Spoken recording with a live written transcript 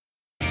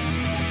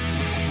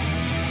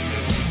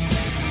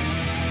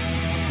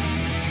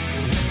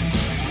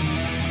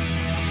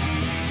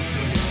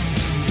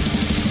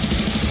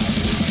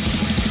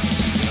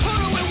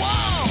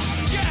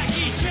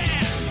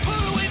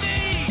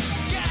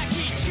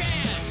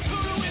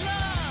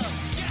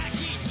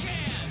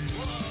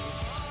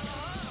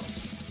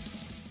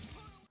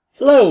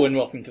Hello and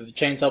welcome to the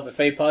Chainsaw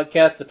Buffet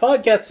podcast, the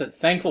podcast that's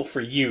thankful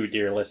for you,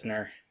 dear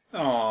listener.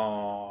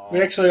 Aww.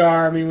 We actually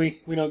are. I mean,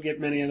 we don't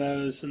get many of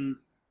those, and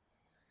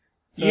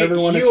so you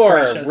everyone is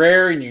are precious. a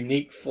rare and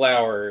unique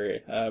flower,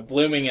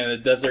 blooming in a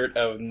desert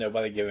of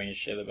nobody giving a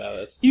shit about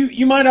us.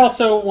 You might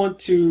also want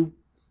to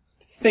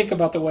think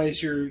about the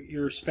ways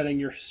you're spending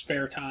your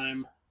spare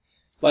time.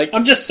 Like,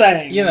 I'm just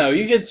saying. you know,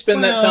 you could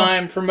spend that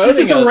time this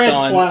promoting is a us red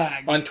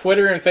flag. on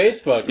Twitter and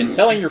Facebook and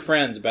telling your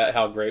friends about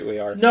how great we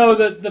are. No,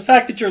 the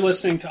fact that you're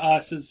listening to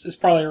us is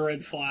probably a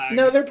red flag.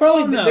 No, they're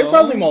probably no. they're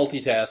probably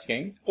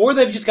multitasking. Or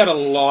they've just got a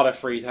lot of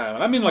free time.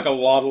 And I mean like a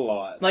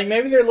lot. Like,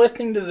 maybe they're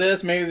listening to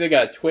this, maybe they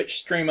got a Twitch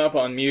stream up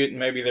on mute, and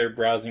maybe they're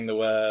browsing the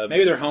web.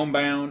 Maybe they're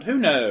homebound. Who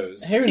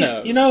knows? Who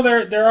knows? You know,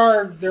 there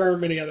are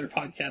many other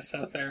podcasts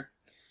out there.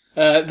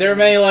 There are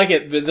many like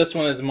it, but this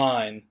one is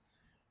mine.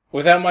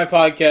 Without my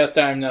podcast,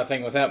 I am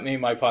nothing. Without me,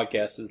 my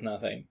podcast is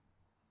nothing.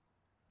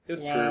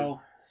 It's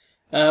Wow.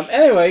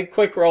 Anyway,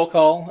 quick roll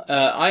call.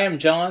 I am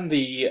John,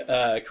 the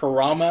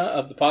Kurama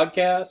of the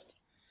podcast.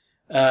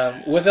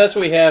 With us,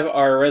 we have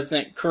our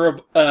resident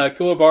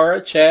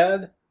Kuwabara,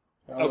 Chad.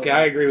 true. Okay,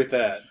 I agree with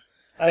that.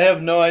 I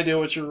have no idea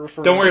what you're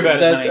referring to. Don't worry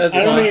about it, honey. That's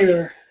I don't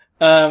fine.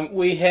 either.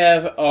 We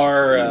have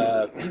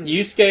our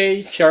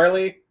Yusuke,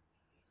 Charlie.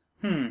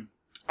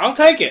 I'll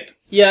take it.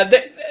 Yeah,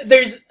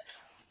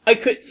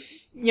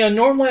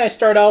 normally I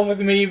start off with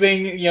me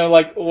being,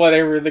 like,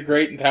 whatever, the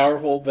great and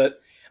powerful, but,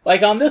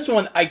 like, on this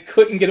one, I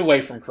couldn't get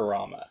away from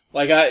Kurama.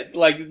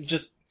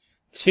 Just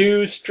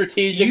too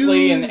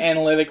strategically and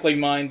analytically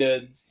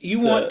minded.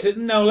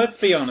 No, let's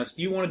be honest.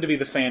 You wanted to be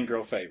the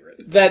fangirl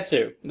favorite. That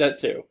too.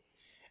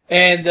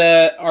 And,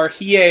 our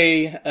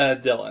Hiei,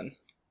 Dylan.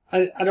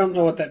 I don't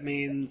know what that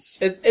means.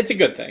 It's a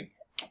good thing.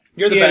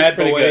 You're the Hiei's bad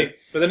pretty boy. good.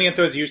 But then again,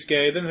 so is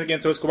Yusuke. Then again,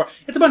 so is Kuwabara.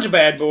 It's a bunch of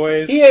bad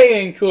boys.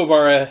 Hiei and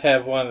Kuwabara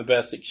have one of the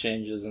best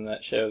exchanges in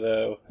that show,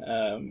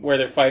 though, where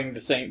they're fighting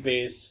the Saint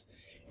Beast,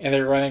 and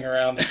they're running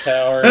around the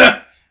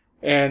tower,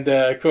 and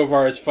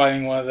Kuwabara is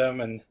fighting one of them,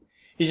 and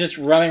he's just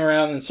running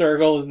around in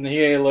circles, and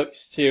Hiei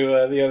looks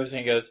to the others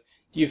and goes,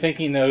 "Do you think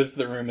he knows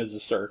the room is a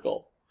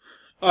circle?"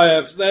 Oh, yeah,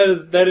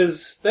 that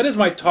is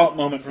my top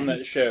moment from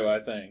that show,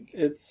 I think.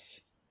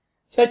 It's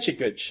such a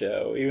good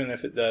show, even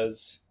if it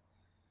does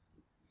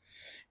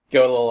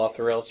go a little off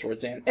the rails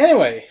towards the end.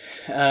 Anyway,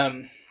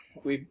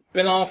 we've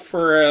been off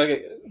for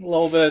a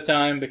little bit of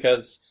time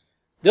because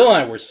Dylan and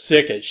I were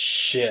sick as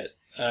shit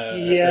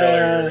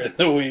earlier in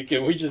the week,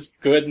 and we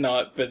just could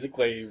not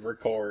physically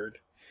record.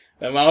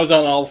 I was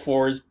on all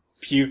fours,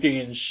 puking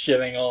and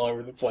shitting all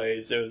over the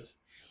place. It was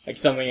like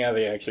something out of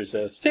The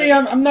Exorcist. See,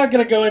 I'm not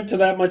going to go into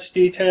that much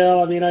detail.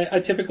 I mean, I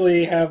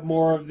typically have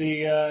more of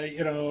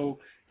the,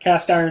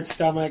 cast iron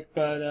stomach,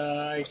 but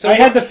I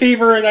had the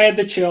fever and I had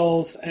the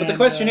chills. But the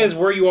question is,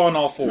 were you on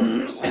all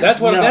fours? That's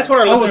what No,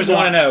 our I was listeners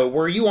want to not. know.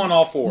 Were you on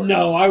all fours?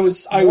 No, I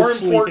was More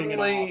sleeping it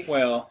importantly, off.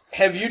 Well,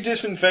 have you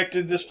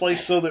disinfected this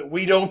place so that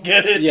we don't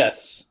get it?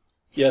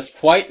 Yes,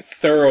 quite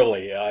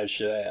thoroughly, I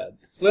should add.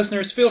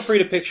 listeners, feel free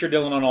to picture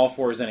Dylan on all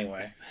fours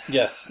anyway.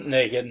 Yes,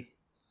 naked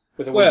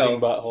with a Well,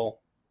 weeping butthole.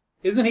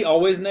 Isn't he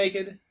always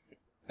naked?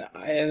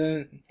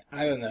 I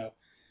don't know.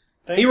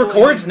 He Thankfully,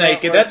 records he's not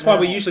naked. right That's why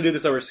we now. usually do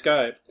this over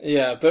Skype.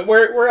 Yeah, but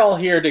we're all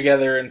here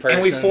together in person.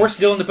 And we forced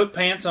Dylan to put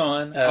pants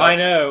on. I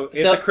know.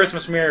 It's a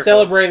Christmas miracle.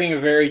 celebrating a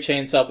very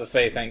Chainsaw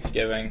Buffet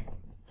Thanksgiving.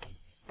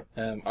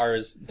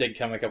 Ours did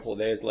come a couple of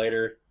days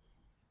later.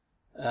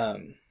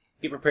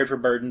 Get prepared for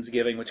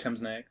Burdensgiving, which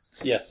comes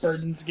next. Yes.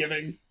 Burden's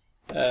giving.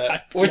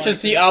 Which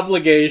is the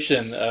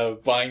obligation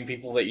of buying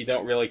people that you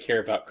don't really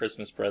care about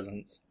Christmas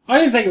presents. I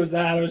didn't think it was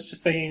that. I was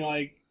just thinking,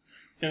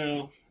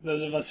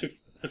 those of us who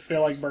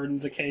feel like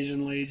burdens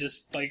occasionally,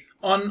 just like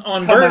On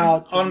Come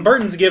out on and-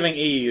 Burdensgiving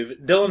Eve,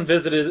 Dylan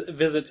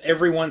visits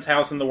everyone's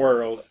house in the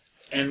world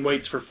and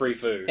waits for free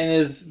food. And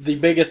is the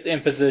biggest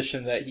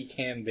imposition that he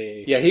can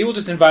be. Yeah, he will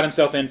just invite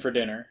himself in for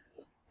dinner.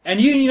 And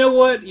you know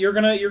what? You're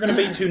gonna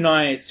be too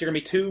nice. You're gonna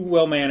be too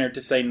well mannered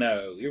to say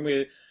no.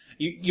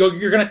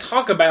 You're gonna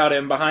talk about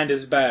him behind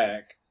his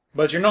back,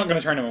 but you're not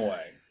gonna turn him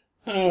away.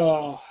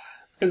 oh,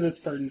 because it's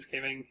burdens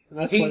giving.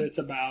 That's what it's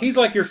about. He's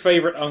like your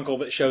favorite uncle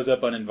that shows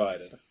up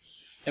uninvited.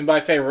 And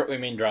by favorite, we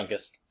mean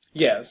drunkest.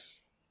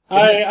 Yes.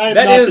 I'm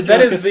that not is- the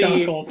that is drunkest the-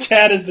 uncle.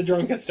 Chad is the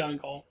drunkest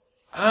uncle.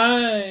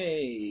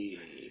 I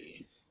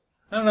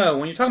don't know.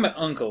 When you're talking about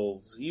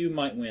uncles, you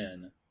might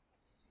win.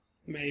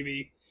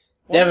 Maybe.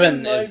 Why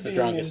Devin am I is the being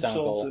drunkest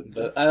uncle, insulted?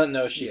 but I don't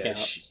know if she Yeah,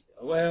 counts.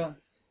 well,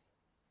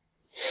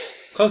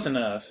 close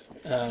enough.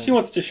 She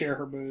wants to share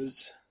her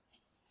booze.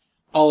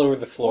 All over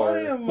the floor. Why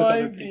am with I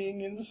other people.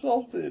 being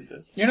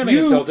insulted? You're not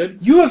being insulted.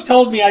 You have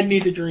told me I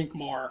need to drink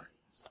more.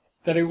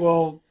 That it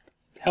will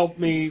help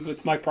me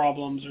with my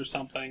problems or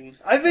something.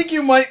 I think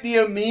you might be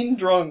a mean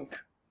drunk.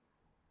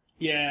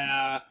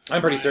 Yeah.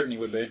 I'm pretty certain he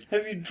would be.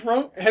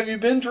 Have you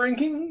been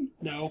drinking?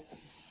 No.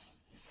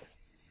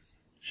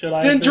 Should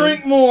I? Then have been?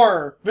 drink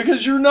more,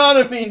 because you're not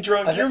a mean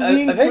drunk. I- You're I-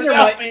 mean I think there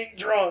without might- being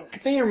drunk. I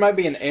think there might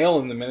be an ale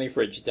in the mini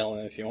fridge,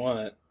 Dylan, if you want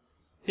it.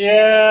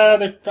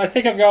 Yeah, I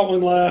think I've got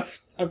one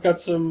left. I've got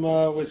some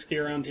whiskey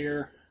around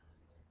here.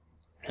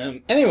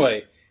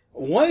 Anyway,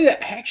 wanted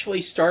to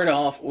actually start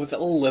off with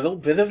a little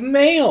bit of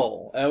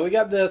mail. We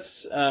got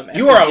this.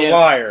 You are a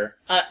liar.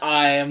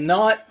 I am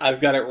not. I've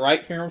got it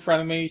right here in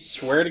front of me.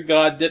 Swear to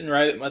God, didn't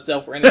write it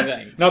myself or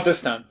anything. Not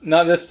this time.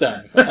 Not this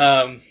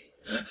time.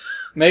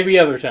 Maybe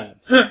other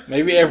times.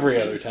 Maybe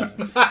every other time.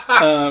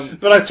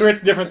 But I swear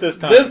it's different this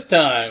time. This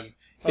time,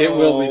 it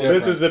will be different.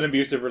 This is an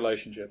abusive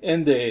relationship.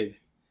 Indeed.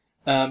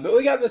 But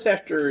we got this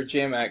after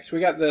GMX. We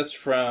got this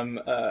from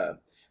the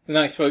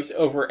nice folks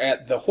over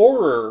at The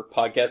Horror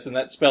Podcast, and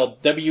that's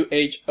spelled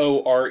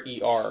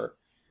WHORER.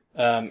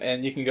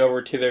 And you can go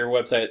over to their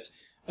websites,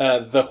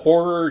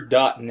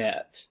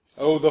 thehorror.net.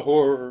 Oh, the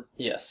horror.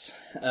 Yes.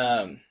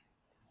 And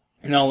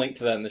I'll link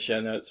to that in the show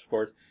notes, of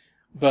course.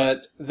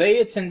 But they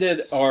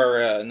attended our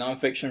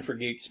Nonfiction for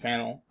Geeks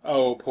panel.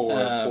 Oh,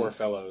 poor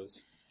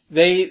fellows.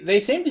 They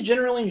seemed to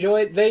generally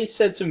enjoy it. They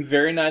said some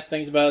very nice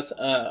things about us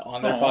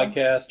on their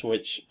podcast,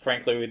 which,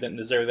 frankly, we didn't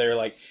deserve. They were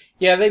like,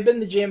 yeah, they've been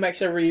to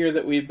GMX every year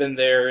that we've been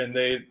there, and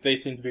they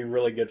seem to be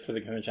really good for the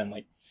convention. I'm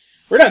like,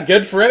 we're not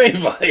good for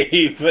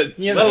anybody, but,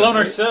 you know. Let alone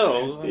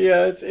ourselves.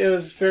 Yeah, it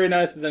was very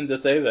nice of them to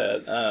say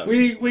that.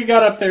 We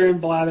got up there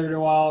and blathered a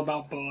while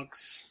about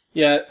books.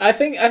 Yeah, I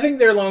think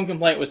their lone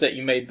complaint was that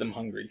you made them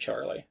hungry,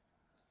 Charlie.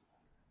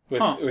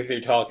 With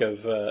your talk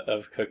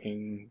of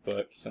cooking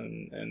books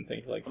and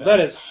things like that. That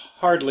is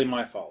hardly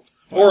my fault,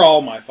 or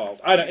all my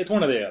fault. It's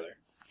one or the other.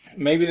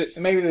 Maybe they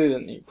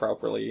didn't eat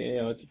properly. You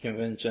know, it's a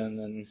convention,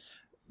 and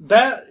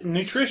that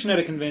nutrition at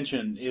a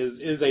convention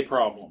is a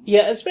problem.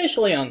 Yeah,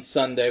 especially on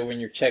Sunday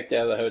when you're checked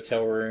out of the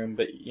hotel room,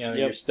 but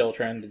you're still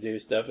trying to do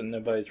stuff, and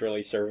nobody's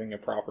really serving a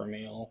proper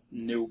meal.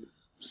 Nope.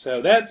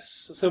 So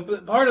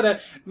part of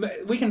that,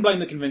 we can blame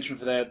the convention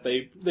for that.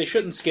 They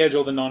shouldn't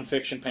schedule the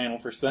nonfiction panel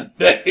for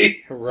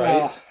Sunday.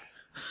 Right.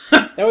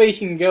 That way you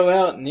can go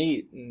out and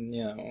eat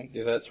and,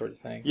 do that sort of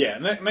thing. Yeah,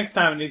 next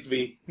time it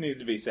needs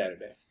to be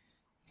Saturday.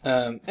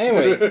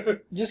 Anyway,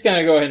 just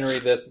gonna go ahead and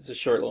read this. It's a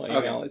short little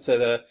email. Okay. It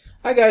said,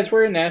 "Hi guys,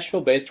 we're a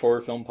Nashville-based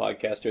horror film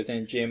podcast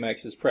within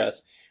GMX's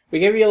press. We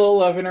gave you a little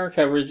love in our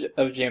coverage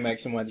of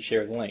GMX and wanted to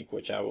share the link,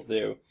 which I will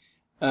do.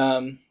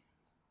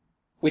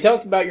 We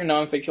talked about your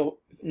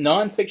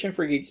nonfiction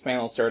for Geeks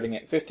panel starting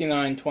at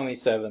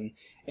 59:27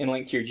 and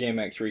linked to your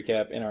GMX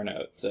recap in our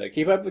notes.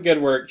 Keep up the good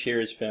work.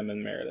 Cheers, Fim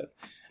and Meredith."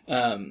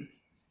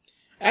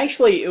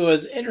 Actually, it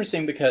was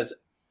interesting because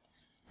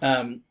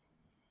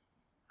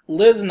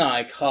Liz and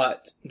I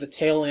caught the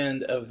tail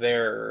end of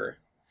their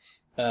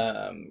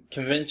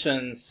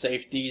convention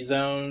safety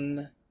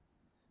zone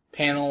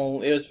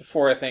panel. It was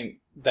before, I think,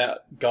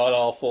 that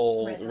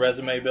god-awful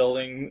resume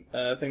building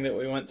thing that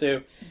we went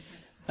to.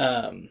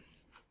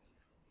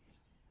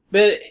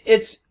 But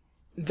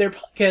their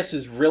podcast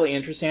is really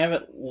interesting. I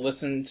haven't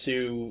listened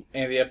to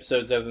any of the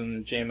episodes other than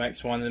the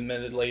JMX one,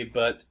 admittedly,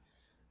 but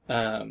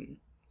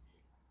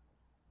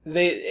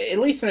they, at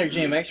least in their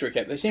JMX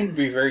recap, they seem to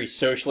be very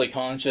socially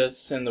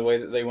conscious in the way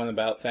that they went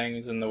about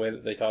things and the way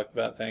that they talked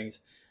about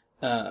things.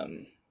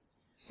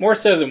 More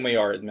so than we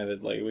are,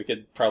 admittedly. We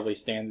could probably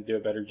stand to do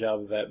a better job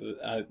of that.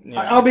 But,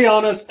 I'll be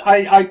honest,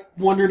 I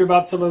wondered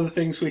about some of the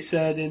things we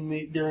said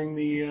during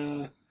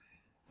the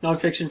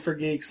Nonfiction for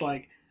Geeks,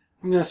 like,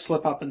 I'm going to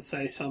slip up and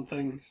say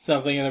something.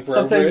 Something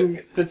inappropriate.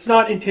 Something that's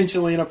not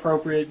intentionally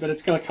inappropriate, but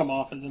it's going to come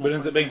off as inappropriate. But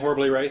ends up being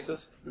horribly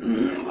racist?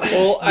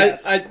 Well,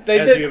 yes.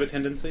 You have a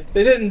tendency?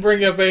 They didn't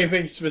bring up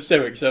anything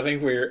specific, so I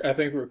think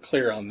we're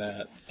clear on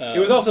that. It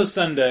was also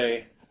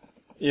Sunday.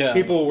 Yeah.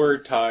 People were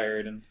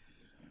tired, and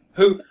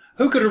who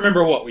could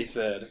remember what we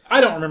said?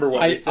 I don't remember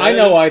what we said. I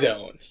know I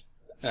don't.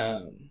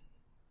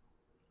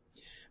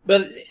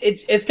 But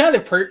it's kind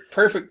of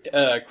perfect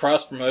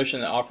cross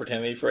promotion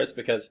opportunity for us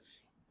because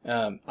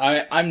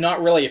I'm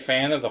not really a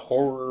fan of the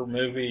horror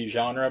movie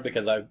genre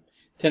because I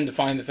tend to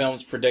find the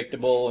films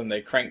predictable and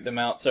they crank them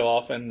out so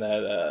often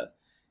that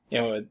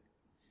it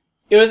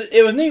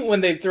was neat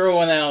when they throw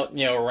one out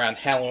around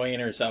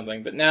Halloween or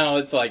something, but now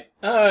it's like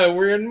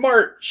we're in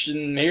March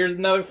and here's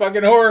another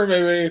fucking horror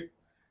movie.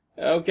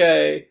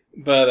 Okay,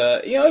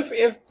 but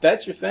if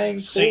that's your thing,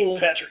 cool. St.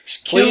 Patrick's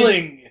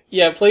Killing.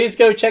 Please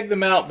go check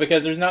them out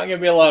because there's not going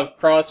to be a lot of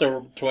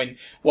crossover between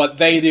what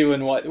they do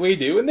and what we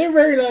do, and they're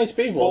very nice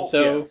people. Well,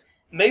 so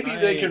maybe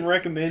they can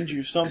recommend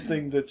you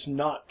something that's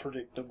not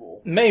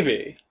predictable.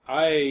 Maybe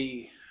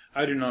I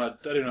do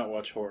not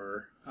watch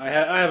horror. I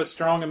have a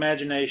strong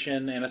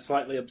imagination and a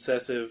slightly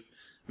obsessive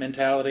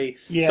mentality.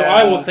 Yeah. So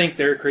I will think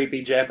they're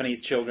creepy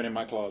Japanese children in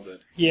my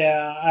closet.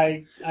 Yeah,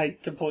 I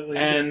completely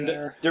agree.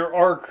 And there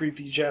are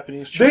creepy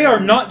Japanese children. They are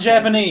not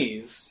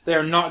Japanese. They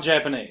are not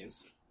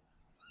Japanese.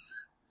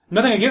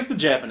 Nothing against the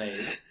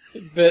Japanese.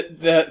 But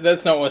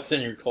that's not what's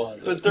in your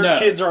closet. But their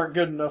kids aren't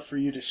good enough for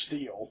you to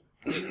steal.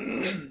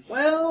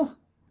 Well,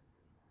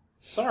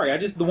 sorry,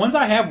 the ones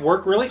I have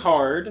work really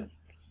hard,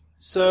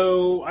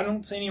 so I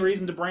don't see any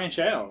reason to branch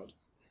out.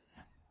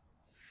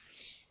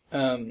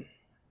 Anyway,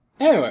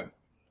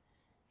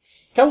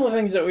 a couple of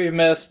things that we've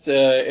missed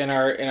in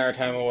our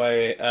time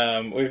away.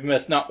 We've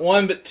missed not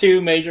one but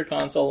two major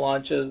console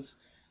launches.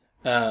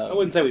 I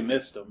wouldn't say we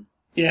missed them.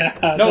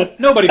 Yeah,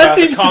 Nobody that buys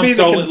a seems to be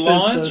the console at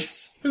launch.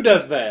 consensus. Who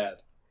does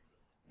that?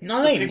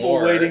 Not People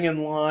anymore. waiting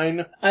in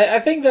line. I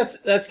think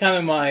that's kind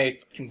of my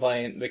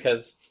complaint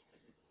because,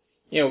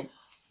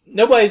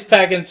 nobody's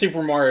packing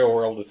Super Mario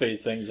World with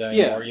these things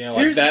anymore. Yeah.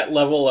 Like that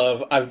level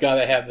of I've got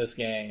to have this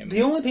game.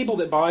 The only people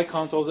that buy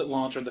consoles at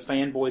launch are the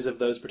fanboys of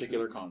those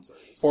particular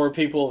consoles. Or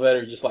people that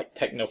are just like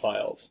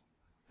technophiles.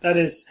 That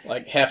is,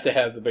 Like have to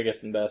have the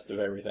biggest and best of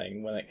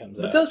everything when it comes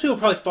out. But those people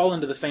probably fall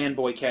into the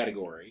fanboy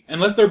category.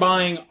 Unless they're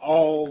buying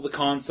all the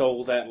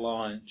consoles at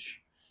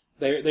launch.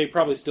 They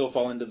probably still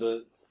fall into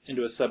a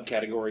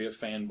subcategory of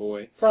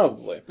fanboy.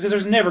 Probably. Because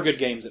there's never good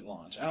games at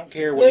launch. I don't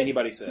care what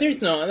anybody says.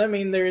 There's not. I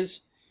mean,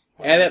 there's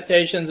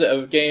adaptations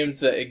of games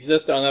that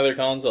exist on other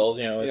consoles,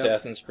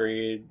 Assassin's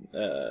Creed,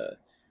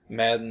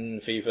 Madden,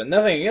 FIFA.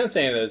 Nothing against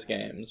any of those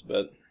games,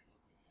 but,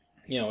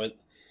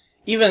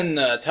 even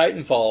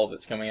Titanfall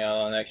that's coming out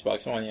on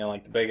Xbox One,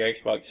 like the big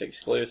Xbox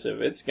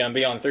exclusive, it's going to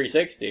be on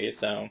 360,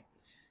 so,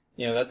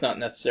 that's not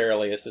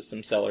necessarily a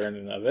system seller in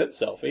and of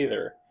itself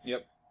either.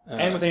 Yep.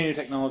 And with any new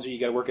technology, you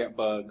got to work out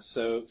bugs.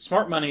 So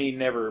smart money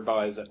never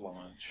buys at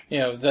launch.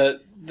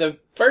 The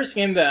first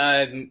game that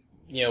I,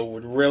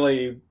 would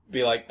really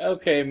be like,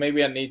 okay,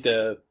 maybe I need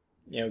to,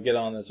 get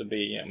on this would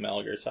be,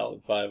 Metal Gear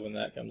Solid 5 when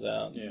that comes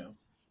out. Yeah.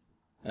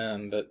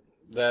 But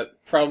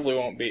that probably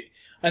won't be.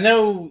 I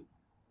know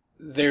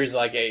there's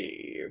like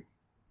a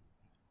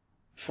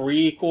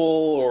prequel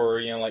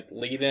or,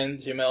 lead-in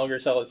to Metal Gear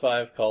Solid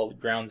 5 called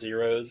Ground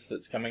Zeroes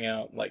that's coming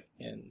out,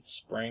 in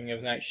spring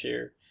of next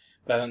year.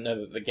 But I don't know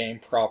that the game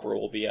proper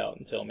will be out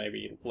until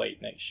maybe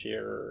late next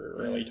year or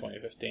early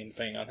 2015,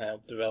 depending on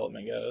how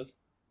development goes.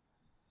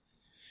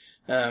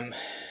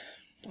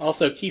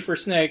 Also, Kiefer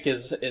Snake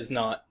is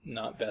not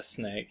best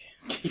Snake.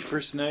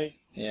 Kiefer Snake?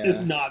 Yeah.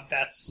 is not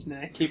best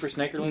Snake. Kiefer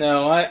Snakerling?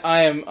 No,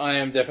 I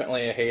am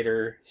definitely a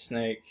hater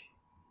Snake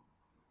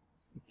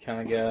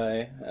kind of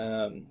guy.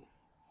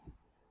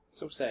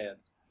 So sad.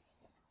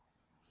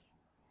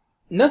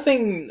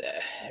 Nothing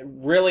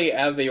really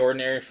out of the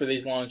ordinary for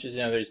these launches.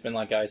 There's been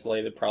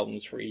isolated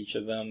problems for each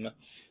of them,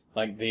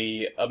 like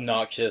the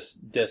obnoxious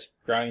disk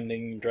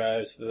grinding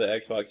drives for the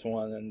Xbox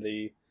One and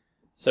the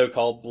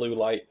so-called blue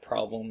light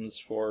problems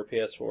for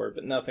PS4,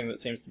 but nothing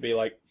that seems to be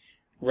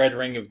Red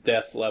Ring of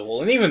Death level.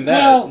 And even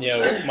that,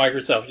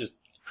 Microsoft just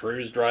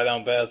cruised right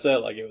on past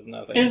that like it was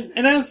nothing.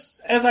 And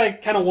as I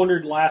kind of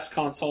wondered last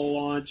console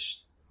launch,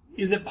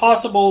 is it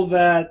possible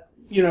that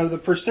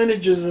the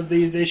percentages of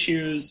these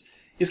issues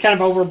is kind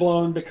of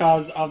overblown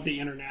because of the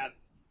internet?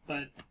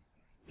 But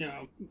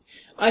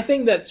I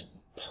think that's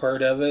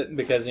part of it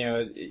because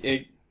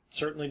it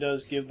certainly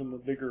does give them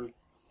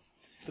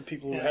the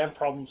people who have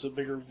problems, a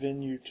bigger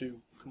venue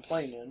to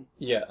complain in.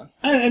 Yeah,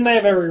 and they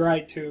have every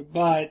right to,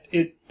 but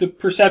the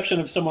perception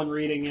of someone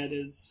reading it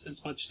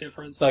is much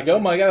different. It's like, oh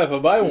my god, if I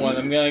buy one,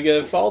 I'm going to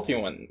get a faulty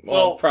one.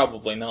 Well,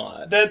 probably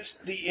not. That's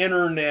the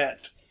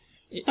internet.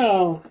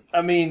 Oh.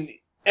 I mean,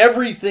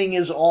 everything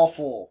is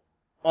awful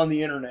on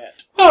the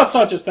internet. Well, it's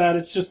not just that.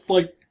 It's just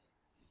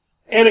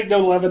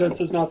anecdotal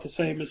evidence is not the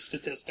same as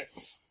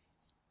statistics.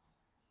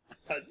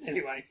 But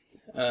anyway.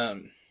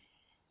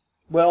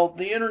 Well,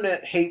 the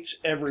internet hates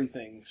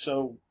everything,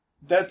 so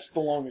that's the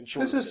long and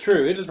short. This is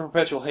true. It is a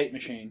perpetual hate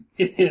machine.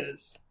 It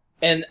is.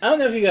 And I don't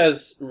know if you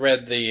guys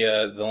read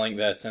the link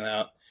that I sent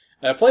out.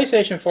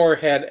 PlayStation 4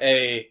 had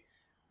a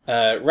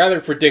rather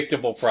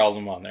predictable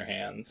problem on their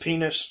hands.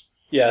 Penis.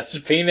 Yes,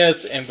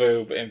 penis and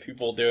boob, and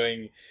people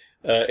doing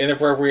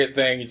inappropriate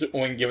things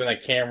when given a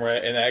camera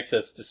and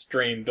access to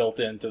stream built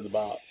into the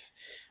box.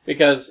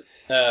 Because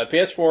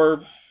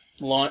PS4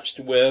 launched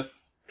with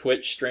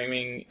Twitch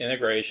streaming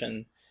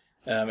integration,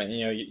 and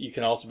you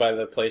can also buy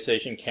the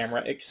PlayStation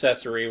Camera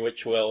accessory,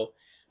 which will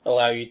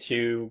allow you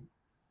to,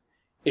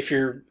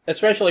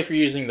 especially if you're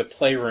using the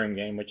Playroom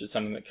game, which is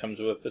something that comes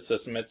with the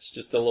system. It's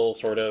just a little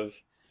sort of,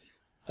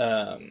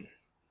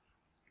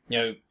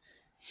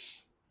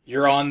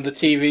 you're on the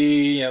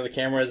TV, the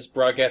camera's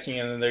broadcasting,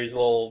 and then there's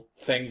little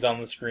things on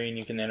the screen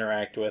you can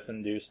interact with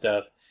and do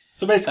stuff.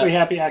 So basically,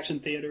 Happy Action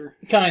Theater.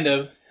 Kind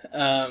of.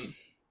 And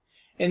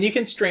you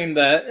can stream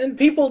that, and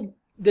people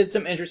did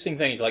some interesting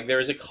things. Like, there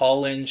was a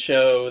call-in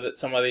show that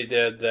somebody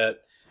did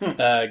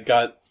that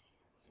got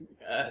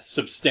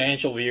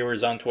substantial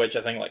viewers on Twitch,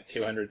 I think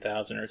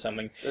 200,000 or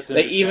something.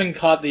 They even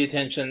caught the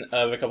attention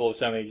of a couple of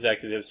Sony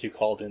executives who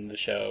called in the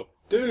show.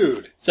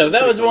 Dude. So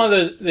that was one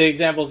of the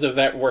examples of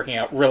that working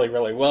out really,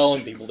 really well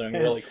and people doing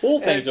really cool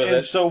things with it.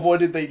 And so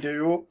what did they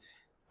do?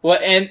 Well,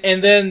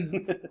 and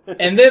then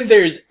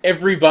there's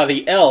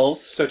everybody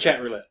else. So chat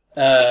roulette.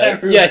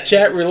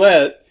 Chat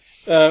roulette.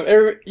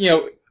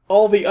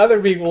 All the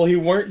other people who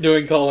weren't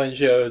doing call-in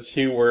shows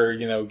who were,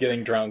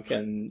 getting drunk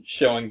and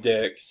showing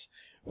dicks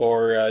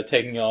or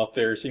taking off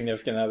their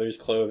significant other's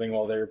clothing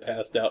while they were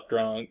passed out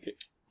drunk.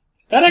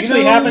 That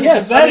actually happened.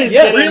 Yes, that is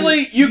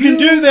really, you can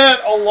do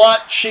that a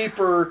lot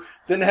cheaper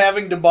than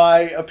having to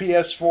buy a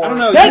PS4. I don't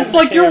know. That's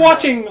like you're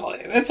watching.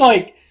 It's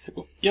like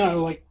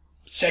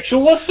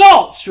sexual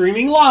assault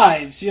streaming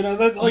lives. You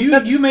know,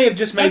 you may have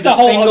just made that's the a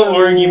whole single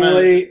other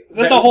argument.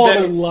 That's a whole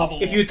other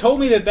level. If you had told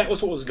me that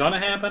was what was going to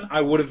happen,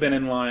 I would have been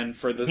in line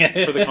for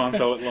the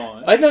console at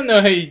launch. I don't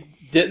know how you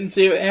didn't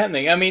see it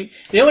happening. I mean,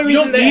 the only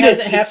reason that it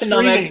hasn't happened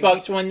on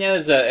Xbox One yet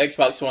is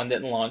Xbox One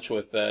didn't launch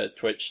with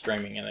Twitch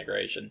streaming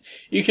integration.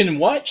 You can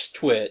watch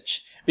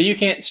Twitch, but you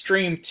can't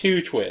stream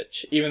to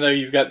Twitch, even though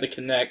you've got the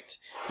Kinect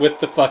with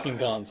the fucking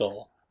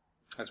console.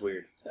 That's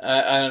weird.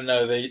 I don't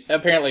know.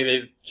 Apparently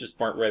they just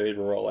weren't ready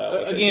to roll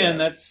out. Again,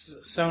 that's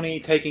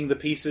Sony taking the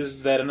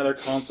pieces that another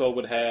console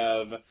would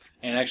have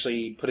and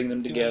actually putting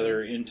them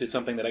together into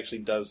something that actually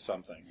does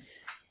something.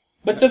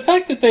 But the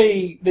fact that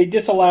they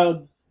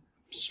disallowed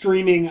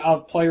streaming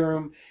of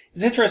Playroom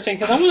is interesting,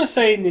 because I want to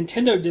say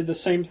Nintendo did the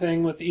same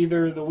thing with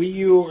either the Wii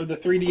U or the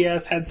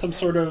 3DS, had some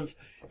sort of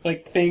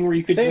thing where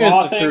you could draw things.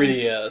 I think it was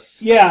the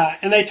 3DS. Yeah,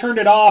 and they turned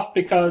it off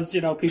because,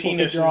 people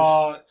could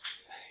draw...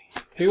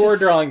 People were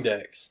drawing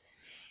dicks.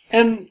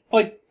 And,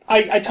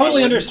 I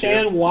totally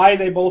understand why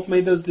they both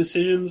made those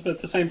decisions, but at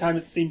the same time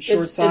it seems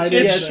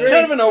short-sighted. It's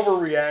kind of an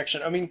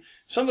overreaction. I mean,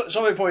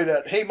 somebody pointed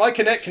out, hey, my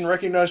Kinect can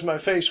recognize my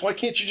face. Why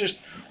can't you just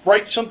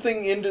write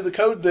something into the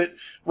code that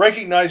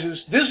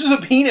recognizes this is a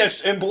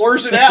penis and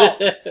blurs it out?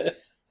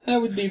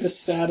 That would be the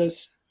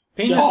saddest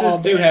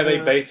Penises do have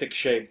a basic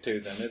shape to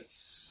them.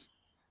 It's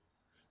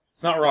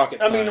not rocket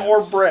science. I mean,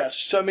 or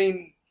breasts. I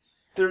mean...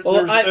 there's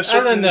I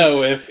don't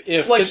know if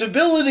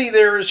flexibility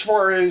there as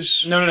far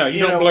as no, you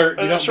don't blur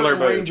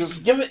boobs.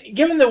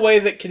 Given the way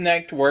that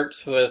Kinect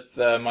works with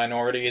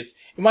minorities,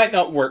 it might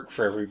not work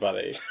for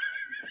everybody.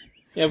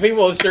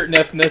 People of certain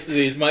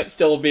ethnicities might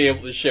still be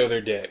able to show their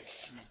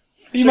dicks.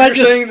 You're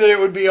saying that it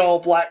would be all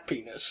black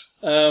penis?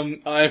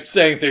 I'm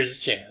saying there's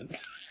a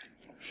chance.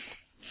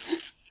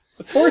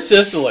 For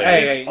Sicily,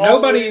 hey,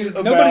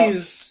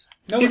 nobody's.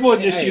 People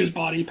would just use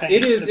body paint.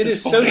 It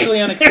is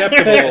socially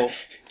unacceptable.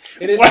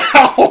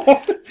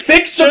 Wow!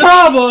 Fix the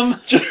problem!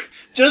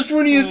 Just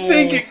when you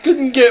think it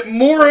couldn't get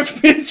more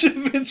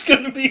offensive, it's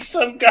going to be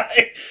some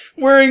guy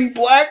wearing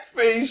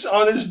blackface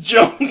on his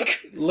junk.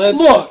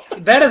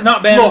 That has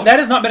not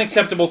been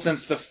acceptable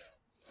since the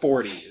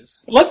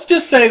 40s. Let's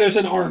just say there's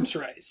an arms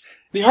race.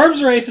 The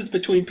arms race is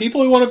between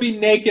people who want to be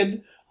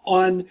naked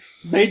on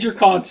major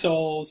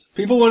consoles,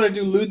 people who want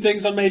to do lewd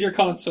things on major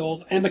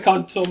consoles, and the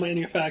console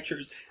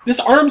manufacturers. This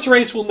arms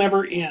race will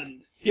never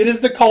end. It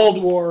is the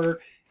Cold War.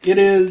 It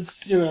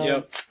is,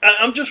 Yep.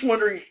 I'm just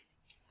wondering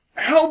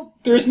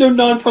there's no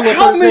non-proliferation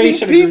how many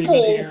agreement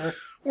people here.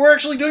 were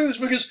actually doing this,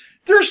 because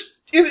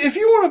if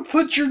you want to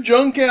put your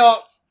junk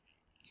out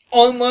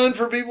online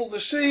for people to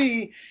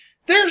see,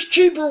 there's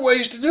cheaper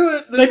ways to do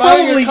it than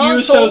buying a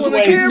console and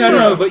a camera.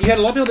 No, but you had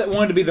a lot of people that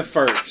wanted to be the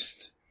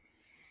first.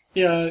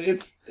 Yeah,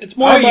 it's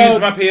more I about...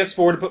 used my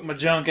PS4 to put my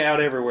junk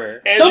out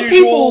everywhere. As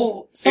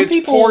usual,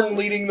 it's porn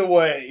leading the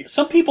way.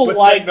 Some people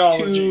like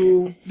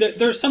to...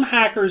 There's some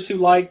hackers who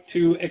like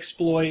to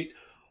exploit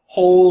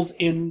holes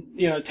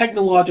in,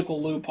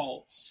 technological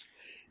loopholes.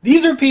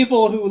 These are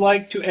people who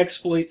like to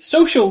exploit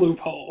social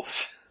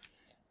loopholes.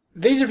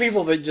 These are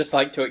people that just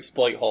like to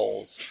exploit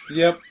holes.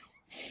 Yep.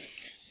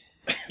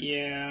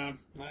 Yeah,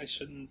 I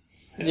shouldn't...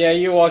 Yeah,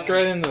 you walked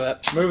right into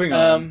that. Moving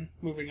on.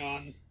 Moving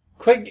on.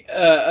 Quick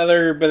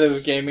other bit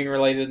of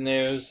gaming-related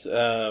news.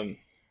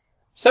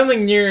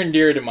 Something near and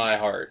dear to my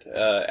heart.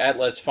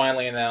 Atlas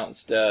finally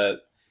announced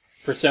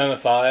Persona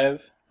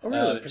 5. Oh,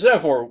 really? Persona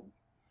 4,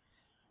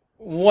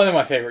 one of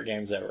my favorite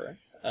games ever.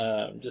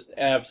 Just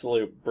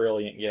absolute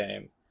brilliant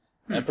game.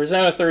 And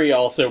Persona 3,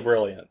 also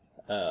brilliant.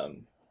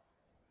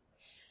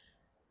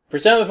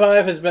 Persona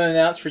 5 has been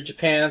announced for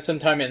Japan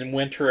sometime in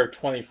winter of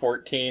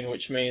 2014,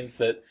 which means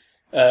that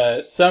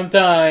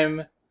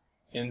sometime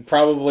in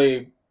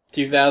probably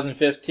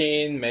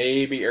 2015,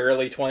 maybe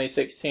early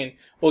 2016,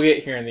 we'll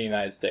get here in the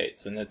United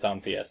States, and it's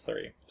on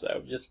PS3.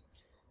 So just,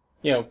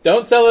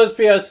 don't sell those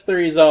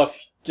PS3s off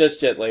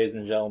just yet, ladies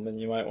and gentlemen.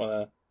 You might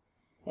want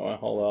to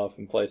hold off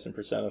and play some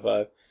Persona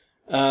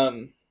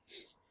 5.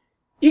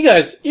 You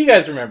guys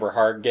remember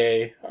Hard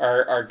Gay,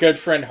 our good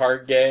friend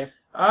Hard Gay?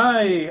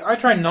 I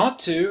try not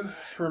to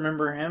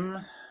remember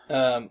him.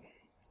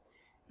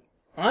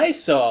 I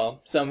saw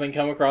something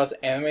come across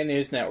Anime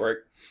News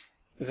Network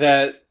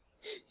that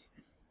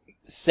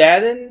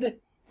saddened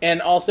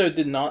and also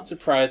did not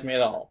surprise me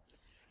at all.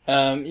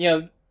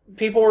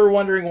 People were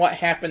wondering what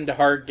happened to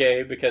Hard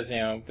Gay because,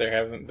 there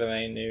haven't been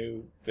any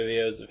new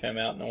videos of him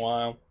out in a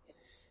while.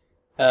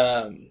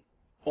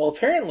 Well,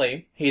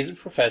 apparently, he's a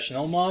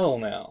professional model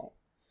now.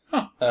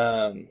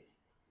 Huh.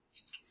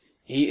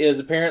 He is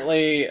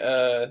apparently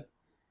a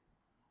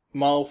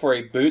model for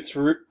a boots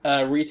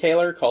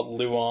retailer called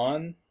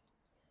Luon.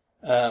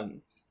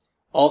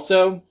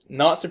 Also,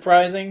 not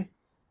surprising,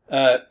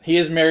 he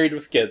is married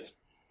with kids.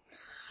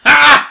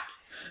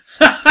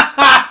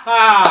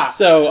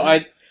 So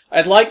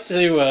I'd like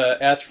to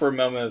ask for a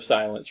moment of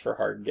silence for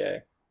Hard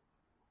Gay.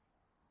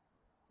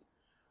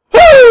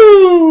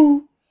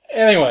 Woo!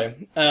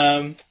 Anyway,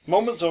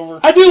 moment's over.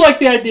 I do like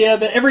the idea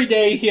that every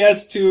day he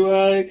has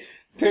to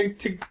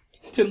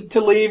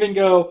to leave and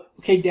go,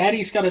 okay,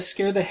 Daddy's got to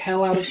scare the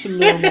hell out of some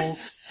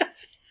normals.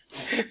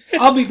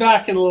 I'll be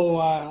back in a little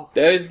while.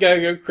 Daddy's got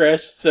to go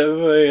crash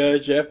a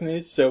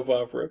Japanese soap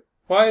opera.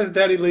 Why is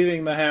Daddy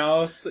leaving the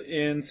house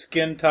in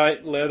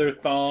skin-tight leather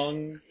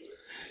thong?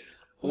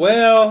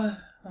 Well,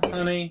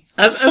 honey...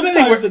 I bet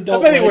he wears it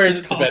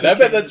to bed. I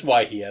bet that's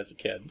why he has a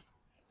kid.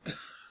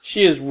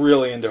 She is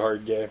really into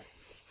hard gay.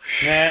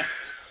 Nah.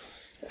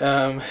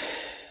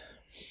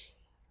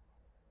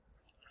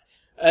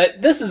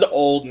 This is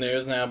old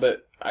news now,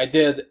 but I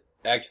did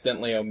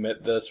accidentally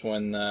omit this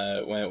when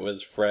it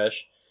was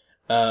fresh.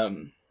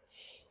 They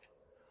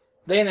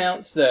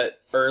announced that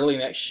early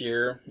next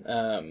year,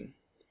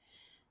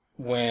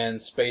 when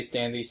Space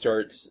Dandy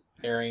starts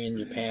airing in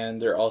Japan,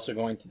 they're also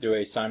going to do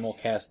a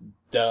simulcast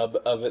dub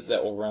of it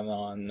that will run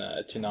on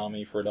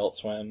Toonami for Adult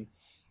Swim.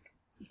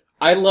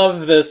 I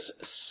love this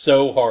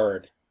so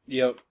hard.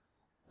 Yep.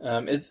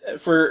 It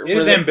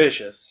is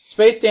ambitious.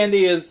 Space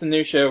Dandy is the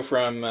new show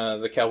from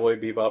the Cowboy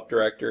Bebop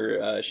director,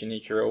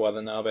 Shinichiro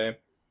Watanabe.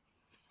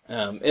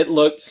 It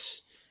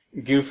looks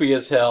goofy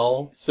as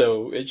hell,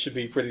 so it should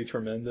be pretty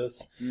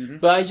tremendous. Mm-hmm.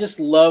 But I just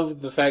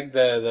love the fact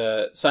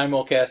that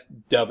simulcast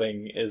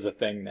dubbing is a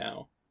thing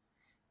now.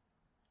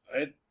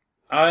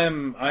 I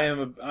am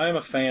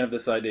a fan of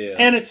this idea.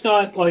 And it's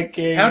not like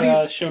a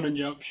Shonen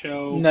Jump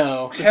show.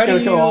 No. It's going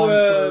to go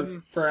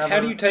on forever. How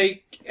do you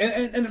take...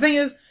 And the thing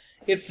is,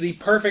 it's the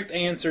perfect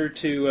answer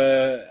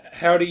to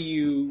how do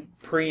you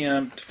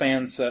preempt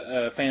fan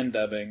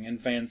dubbing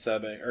and fan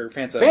subbing or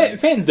fan subbing.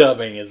 Fan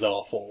dubbing is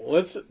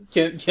awful.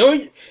 Can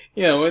we,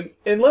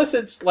 unless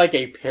it's like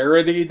a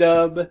parody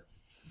dub,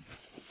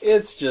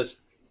 it's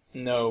just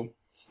no,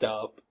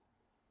 stop,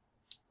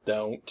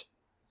 don't.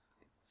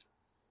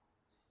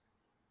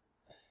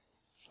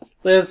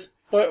 Liz,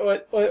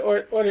 what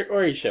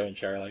are you showing,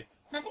 Charlie?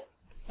 Nothing.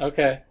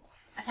 Okay.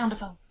 I found a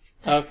phone.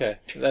 Okay,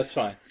 that's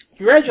fine.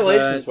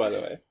 Congratulations, by the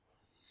way.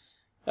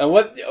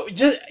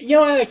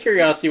 Out of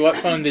curiosity, what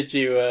phone did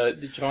you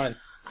find?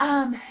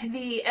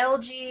 The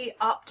LG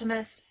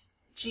Optimus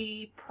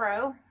G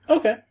Pro.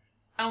 Okay.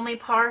 Only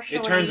partially.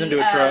 It turns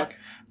into a truck.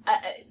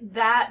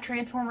 That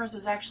Transformers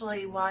was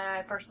actually why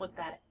I first looked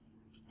at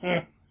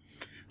it.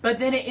 But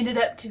then it ended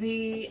up to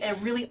be a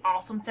really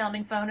awesome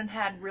sounding phone and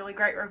had really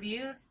great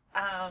reviews.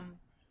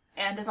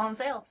 And is on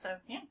sale. So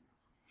yeah.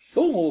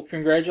 Cool. Well,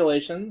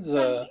 congratulations.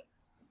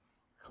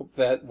 Hope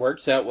that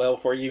works out well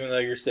for you, even though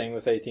you're staying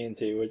with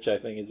AT&T, which I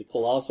think is a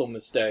colossal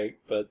mistake.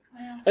 But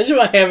I just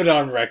want to have it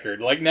on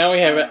record. Like, now we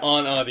have it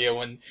on audio.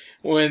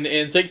 When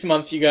in 6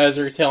 months you guys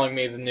are telling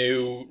me the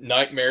new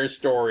nightmare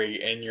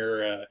story in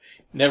your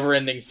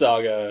never-ending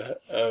saga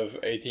of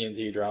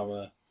AT&T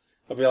drama,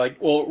 I'll be like,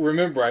 well,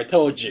 remember, I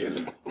told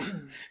you.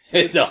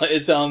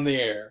 It's on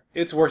the air.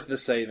 It's worth the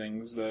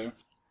savings, though.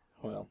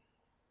 Well,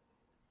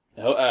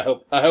 I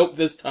hope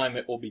this time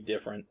it will be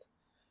different.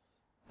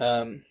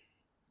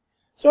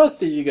 So what else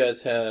did you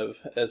guys have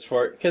as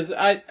far... Because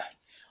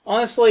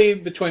honestly,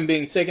 between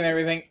being sick and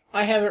everything,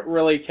 I haven't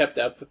really kept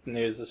up with the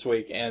news this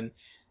week. And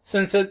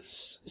since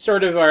it's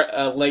sort of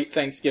our late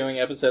Thanksgiving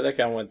episode, I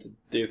kind of want to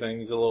do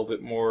things a little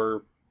bit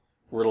more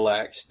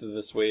relaxed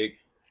this week.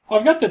 Well,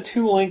 I've got the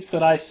 2 links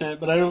that I sent,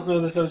 but I don't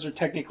know that those are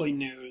technically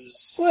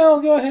news.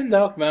 Well, go ahead and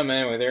talk about them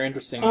anyway. They're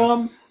interesting.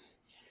 To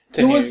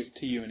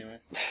you anyway.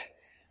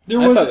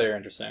 I thought they were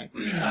interesting.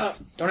 Shut up.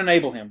 Don't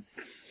enable him.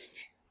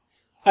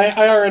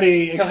 I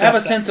already accept He'll have a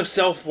that. sense of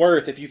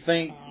self-worth if you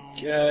think,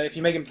 if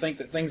you make him think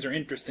that things are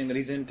interesting that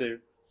he's into.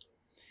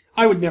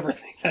 I would never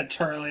think that,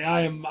 Charlie.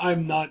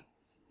 I'm not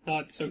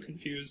so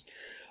confused.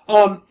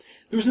 There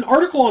was an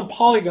article on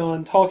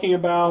Polygon talking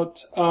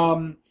about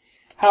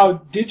how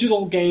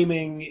digital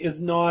gaming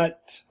is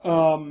not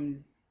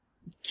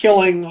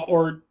killing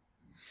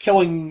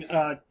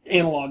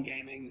analog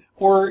gaming,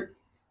 or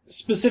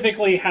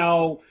specifically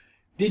how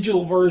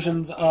digital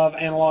versions of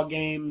analog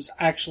games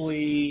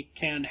actually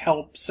can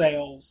help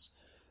sales.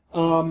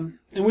 And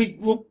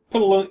we'll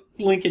put a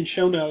link in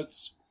show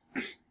notes.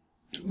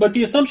 But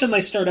the assumption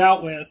they start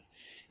out with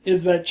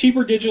is that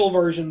cheaper digital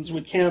versions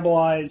would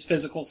cannibalize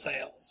physical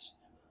sales.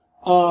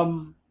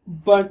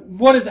 But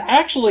what has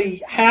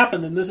actually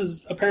happened, and this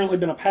has apparently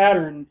been a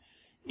pattern,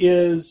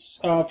 is,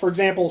 for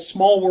example,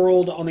 Small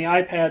World on the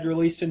iPad,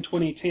 released in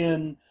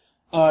 2010,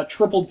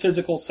 tripled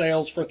physical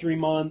sales for 3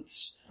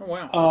 months. Oh,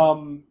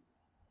 wow.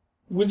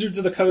 Wizards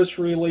of the Coast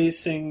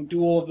releasing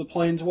Duel of the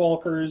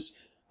Planeswalkers,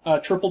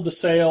 tripled the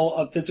sale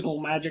of physical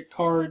Magic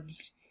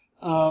cards.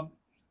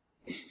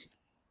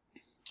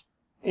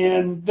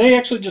 And they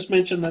actually just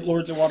mentioned that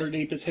Lords of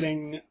Waterdeep is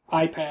hitting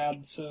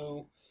iPad,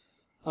 so...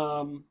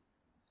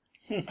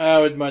 I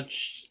would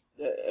much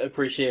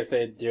appreciate if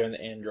they'd do an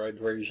Android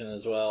version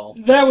as well.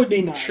 That would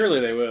be nice. Surely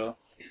they will.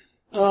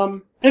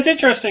 It's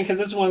interesting because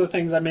this is one of the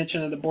things I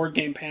mentioned in the board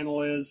game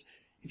panel is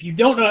if you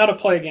don't know how to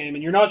play a game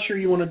and you're not sure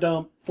you want to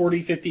dump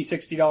 $40, $50,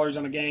 $60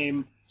 on a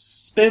game,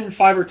 spend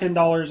 $5 or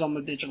 $10 on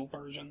the digital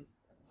version.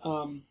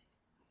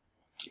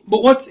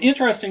 But what's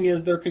interesting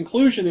is their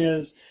conclusion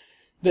is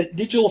that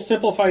digital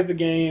simplifies the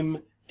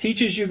game,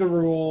 teaches you the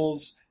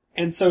rules,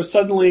 And so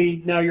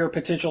suddenly now you're a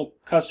potential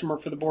customer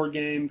for the board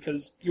game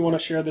because you want to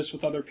share this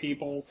with other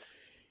people.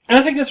 And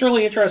I think that's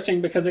really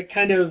interesting because it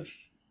kind of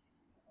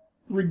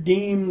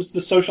redeems the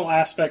social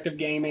aspect of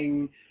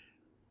gaming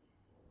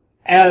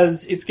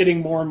as it's getting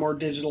more and more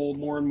digital,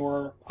 more and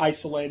more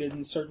isolated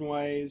in certain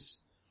ways.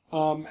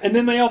 And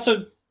then they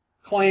also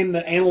claim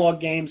that analog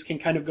games can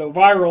kind of go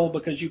viral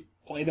because you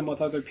play them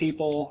with other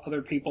people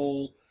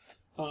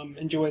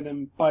enjoy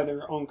them by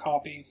their own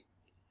copy.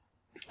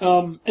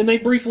 And they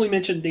briefly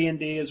mentioned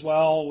D&D as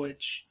well,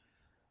 which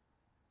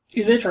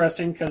is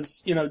interesting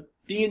because,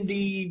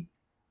 D&D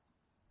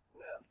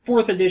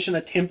 4th edition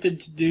attempted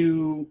to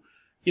do,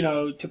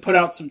 to put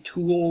out some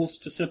tools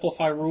to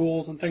simplify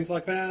rules and things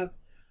like that.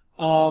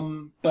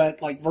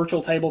 But like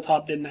virtual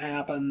tabletop didn't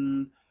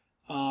happen.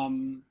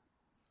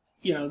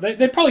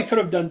 They probably could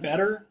have done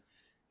better.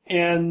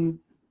 And,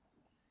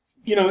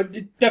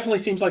 it definitely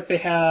seems like they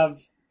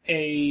have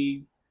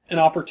an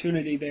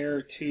opportunity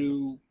there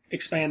to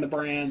expand the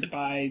brand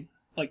by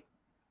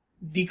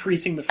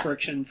decreasing the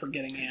friction for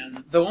getting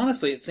in. Though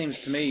honestly, it seems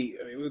to me,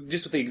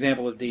 just with the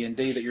example of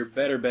D&D, that your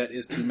better bet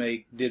is to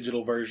make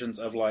digital versions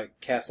of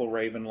like Castle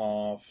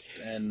Ravenloft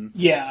and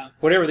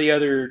whatever the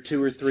other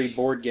 2 or 3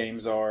 board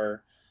games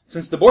are.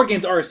 Since the board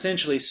games are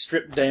essentially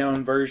stripped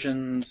down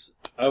versions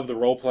of the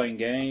role-playing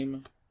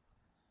game.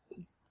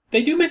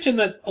 They do mention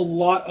that a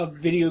lot of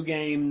video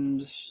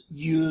games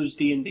use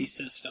D&D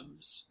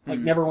systems, like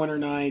Neverwinter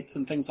Nights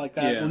and things like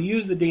that. Will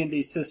use the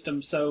D&D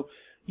system, so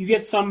you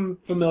get some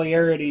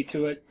familiarity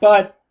to it,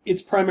 but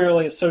it's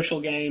primarily a social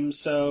game,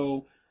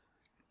 so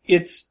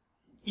it's,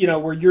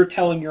 where you're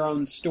telling your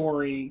own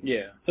story.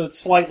 Yeah. So it's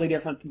slightly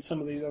different than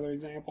some of these other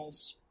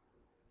examples.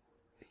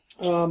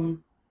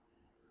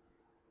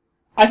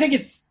 I think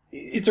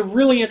it's a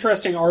really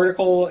interesting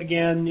article.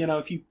 Again,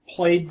 if you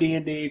played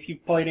D&D, if you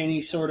played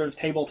any sort of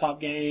tabletop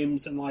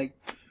games, and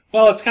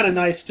it's kind of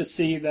nice to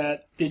see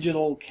that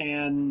digital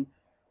can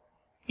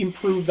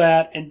improve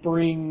that and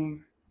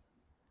bring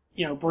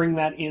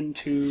that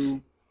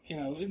into,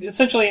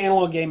 essentially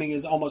analog gaming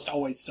is almost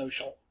always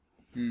social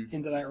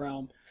into that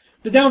realm.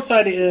 The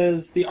downside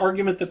is the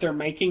argument that they're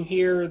making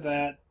here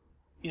that,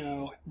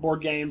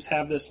 board games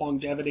have this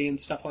longevity and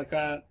stuff like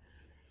that.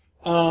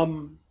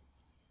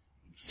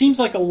 It seems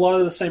like a lot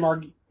of the same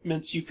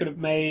arguments you could have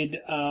made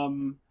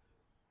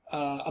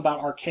about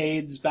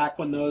arcades back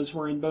when those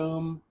were in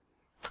boom.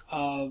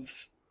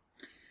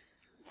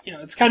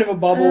 It's kind of a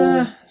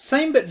bubble.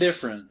 Same but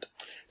different.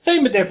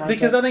 Same but different.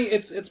 Because I think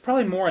it's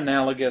probably more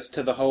analogous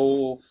to the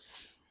whole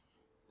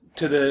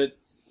to the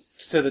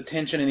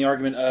tension in the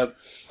argument of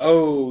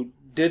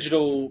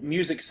digital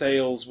music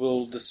sales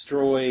will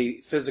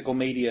destroy physical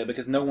media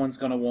because no one's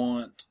going to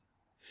want,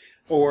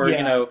 or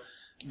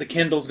the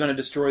Kindle's going to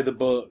destroy the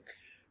book.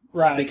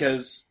 Right.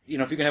 Because,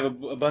 if you can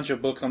have a bunch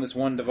of books on this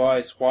one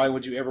device, why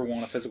would you ever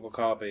want a physical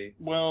copy?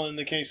 Well, in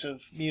the case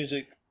of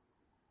music,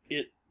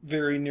 it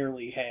very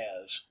nearly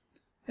has.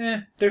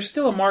 There's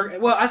still a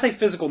market. Well, I say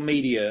physical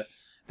media.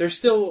 There's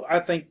still, I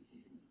think.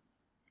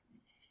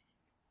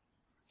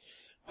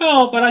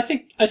 Well, but I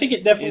think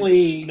it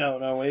definitely.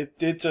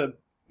 It's a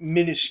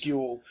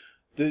minuscule.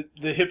 The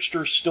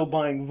hipsters still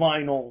buying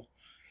vinyl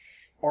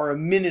are a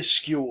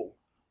minuscule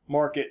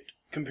market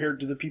compared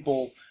to the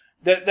people.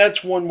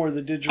 That's one where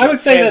the digital. I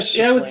would say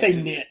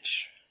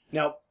niche.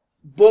 Now,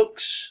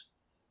 books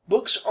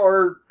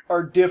are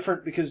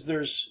different because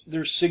there's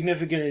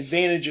significant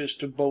advantages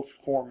to both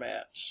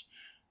formats.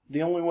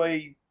 The only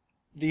way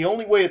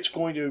it's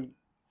going to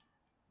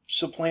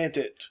supplant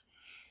it,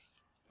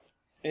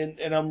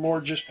 and I'm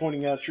more just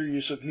pointing out your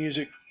use of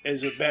music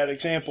as a bad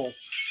example.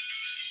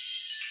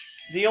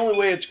 The only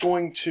way it's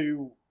going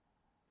to,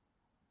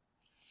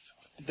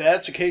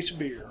 that's a case of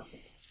beer.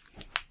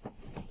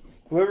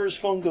 Whoever's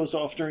phone goes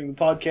off during the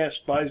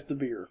podcast buys the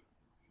beer.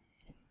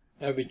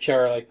 That would be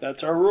Charlie.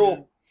 That's our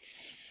rule.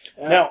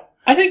 Now,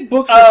 I think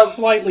books are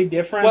slightly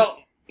different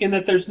in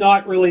that there's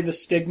not really the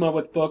stigma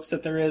with books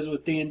that there is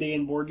with D&D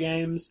and board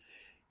games.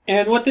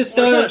 And what this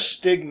does... It's not a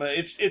stigma.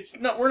 It's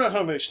not. We're not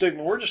talking about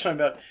stigma. We're just talking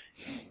about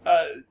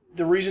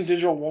the reason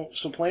digital won't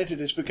supplant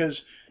it is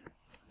because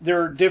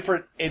there are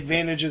different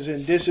advantages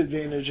and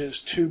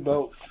disadvantages to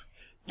both.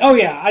 Oh,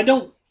 yeah.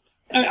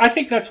 I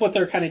think that's what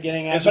they're kind of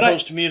getting at. As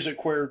opposed to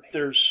music where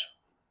there's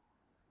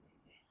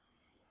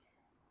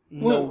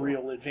no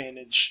real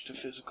advantage to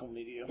physical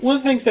media. One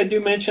of the things they do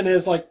mention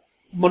is,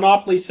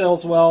 Monopoly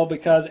sells well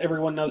because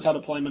everyone knows how to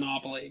play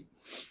Monopoly.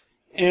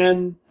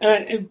 And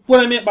what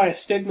I meant by a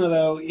stigma,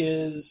 though,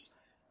 is,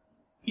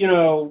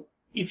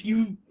 if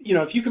you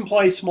can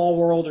play Small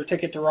World or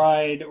Ticket to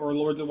Ride or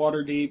Lords of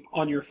Waterdeep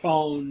on your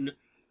phone,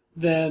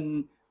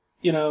 then...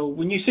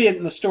 when you see it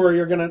in the store,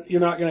 you're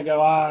not gonna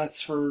go,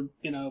 it's for,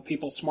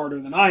 people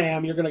smarter than I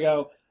am. You're gonna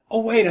go,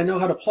 oh wait, I know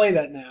how to play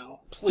that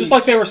now. Please. Just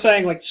like they were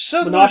saying,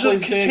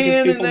 Monopoly's big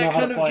because people know how to play it. And that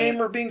kind of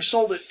game are being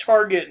sold at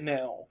Target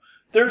now.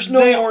 There's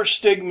no more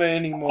stigma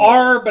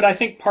anymore. But I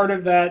think part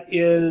of that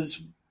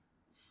is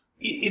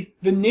the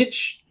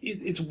niche.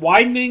 It's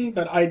widening,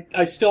 but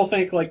I still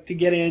think to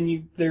get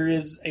in, there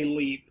is a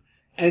leap.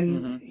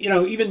 And,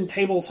 even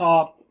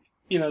tabletop,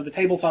 the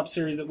tabletop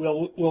series that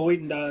Will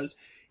Wheaton does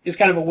is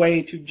kind of a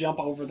way to jump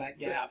over that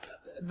gap.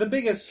 The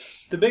biggest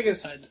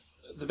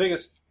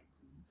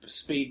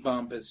speed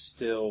bump is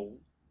still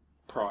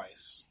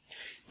price.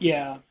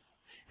 Yeah.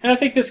 And I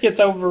think this gets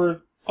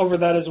over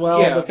that as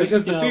well. Yeah,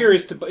 because the fear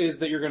is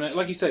that you're gonna,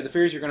 like you say, the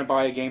fear is you're gonna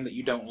buy a game that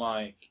you don't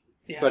like.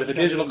 Yeah, but if a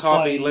digital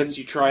copy lets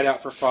you try it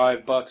out for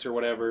 $5 or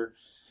whatever,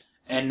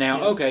 and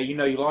now okay, you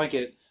like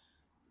it.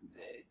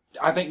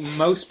 I think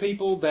most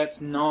people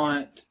that's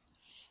not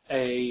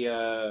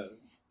that's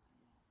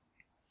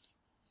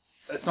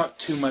not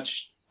too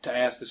much to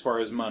ask as far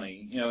as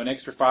money. An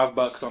extra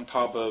 $5 on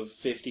top of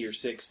 50 or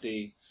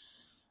 60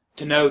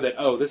 to know that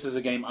this is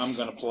a game I'm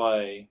going to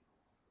play.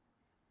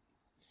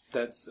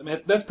 That's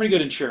pretty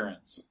good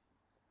insurance.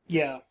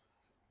 Yeah.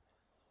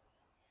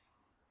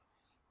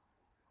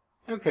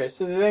 Okay,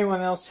 so did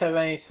anyone else have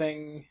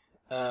anything?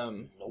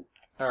 Nope.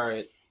 All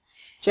right.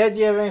 Chad,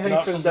 do you have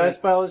anything for the Dice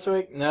Pile this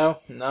week? No,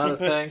 not a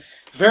thing.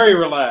 Very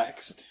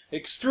relaxed.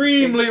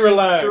 Extremely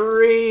relaxed.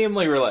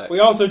 Extremely relaxed. We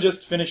also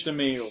just finished a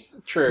meal.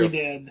 True. We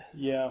did.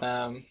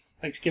 Yeah.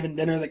 Thanksgiving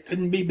dinner that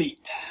couldn't be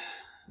beat.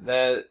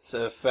 That's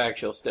a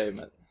factual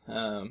statement.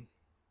 One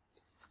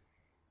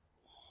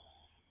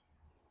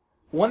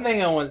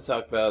thing I wanted to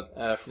talk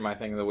about for my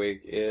thing of the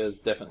week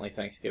is definitely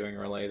Thanksgiving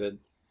related.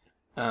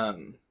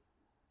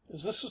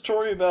 Is this a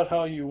story about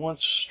how you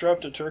once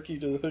strapped a turkey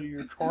to the hood of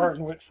your car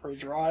and went for a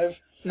drive?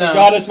 No.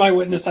 God is my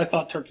witness, I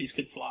thought turkeys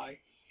could fly.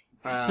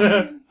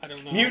 I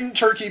don't know. Mutant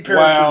turkey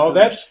paratroopers.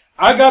 Wow,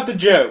 I got the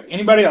joke.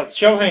 Anybody else?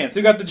 Show hands.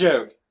 Who got the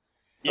joke?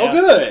 Yeah. Oh,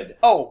 good.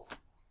 Oh,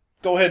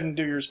 go ahead and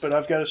do yours, but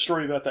I've got a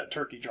story about that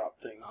turkey drop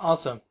thing.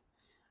 Awesome.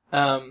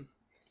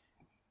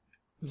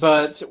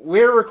 But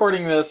we're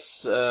recording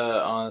this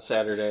on a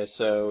Saturday,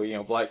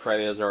 so, Black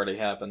Friday has already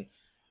happened.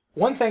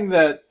 One thing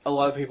that a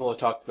lot of people have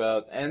talked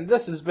about, and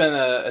this has been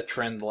a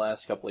trend the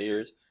last couple of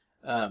years,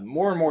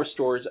 more and more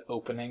stores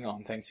opening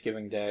on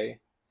Thanksgiving Day.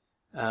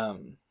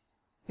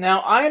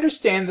 Now, I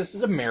understand this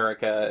is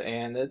America,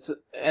 and it's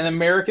an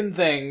American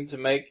thing to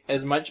make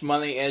as much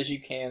money as you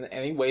can,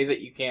 any way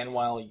that you can,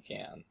 while you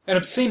can. An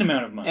obscene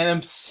amount of money. An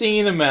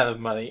obscene amount of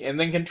money, and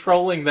then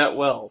controlling that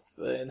wealth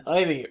and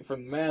hiding it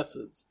from the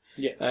masses.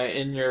 Yeah.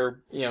 In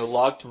your,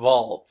 locked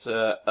vault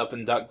up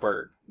in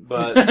Duckburg.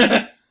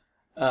 But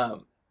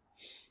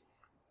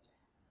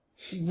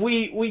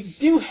we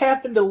do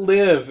happen to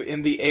live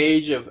in the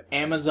age of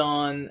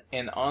Amazon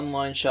and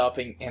online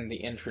shopping and the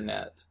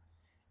internet.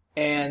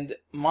 And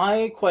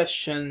my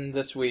question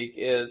this week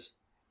is,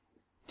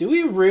 do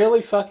we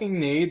really fucking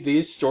need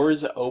these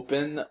stores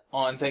open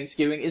on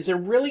Thanksgiving? Is there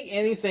really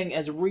anything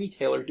as a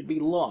retailer to be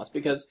lost?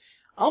 Because,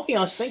 I'll be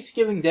honest,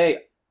 Thanksgiving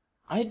Day,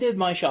 I did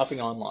my shopping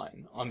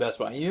online on Best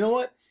Buy. And you know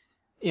what?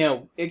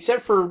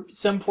 Except for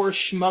some poor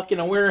schmuck in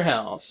a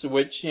warehouse,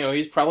 which,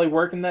 he's probably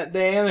working that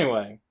day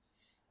anyway.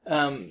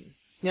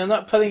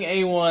 Not putting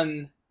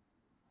anyone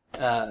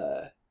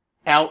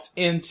out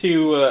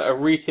into a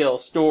retail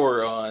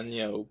store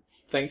on,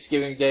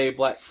 Thanksgiving Day,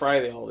 Black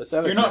Friday, all this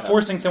other You're not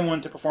forcing someone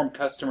to perform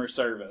customer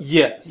service.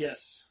 Yes.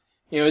 Yes.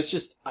 It's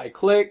just, I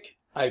click,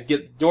 I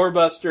get the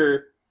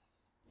doorbuster,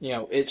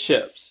 it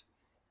ships.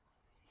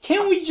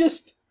 Can't we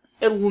just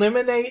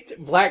eliminate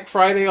Black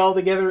Friday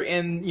altogether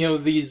in,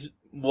 these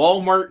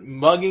Walmart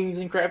muggings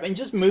and crap and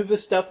just move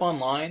this stuff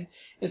online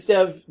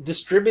instead of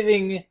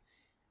distributing?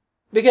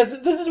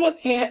 Because this is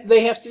what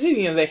they have to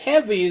do. They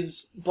have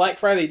these Black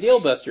Friday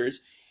deal busters,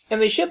 and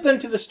they ship them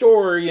to the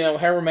store,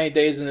 however many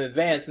days in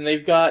advance, and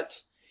they've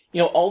got,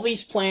 all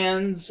these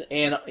plans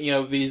and,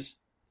 these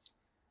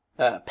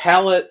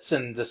pallets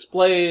and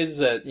displays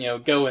that,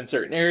 go in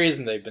certain areas,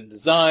 and they've been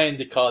designed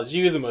to cause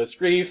you the most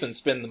grief and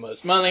spend the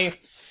most money.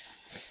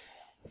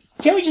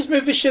 Can't we just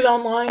move this shit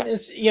online and,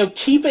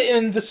 keep it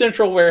in the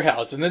central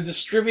warehouse and then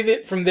distribute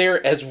it from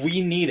there as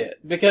we need it?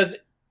 Because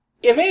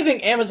if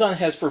anything, Amazon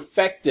has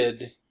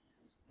perfected,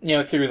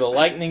 through the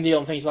Lightning deal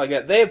and things like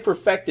that, they have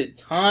perfected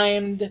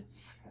timed,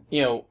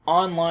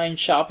 online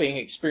shopping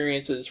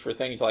experiences for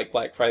things like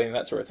Black Friday and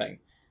that sort of thing.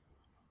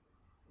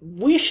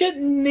 We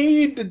shouldn't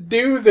need to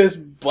do this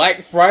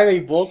Black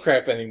Friday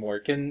bullcrap anymore.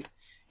 Can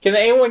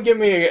anyone give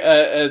me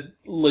a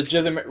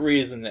legitimate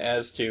reason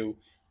as to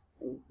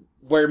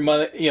where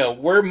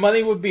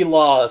money would be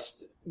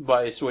lost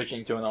by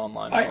switching to an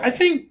online model? I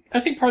think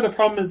part of the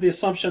problem is the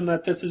assumption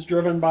that this is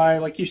driven by,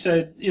 like you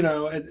said,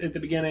 at the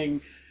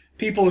beginning,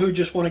 people who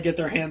just want to get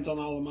their hands on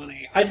all the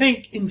money. I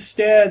think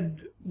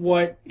instead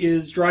what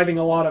is driving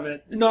a lot of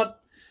it,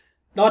 not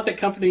that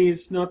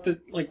companies, not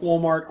that like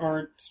Walmart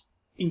aren't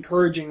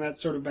encouraging that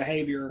sort of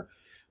behavior,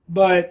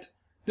 but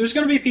there's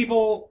going to be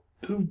people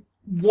who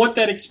want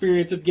that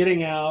experience of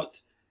getting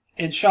out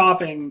and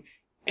shopping.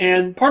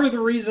 And part of the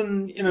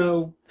reason,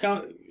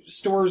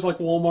 stores like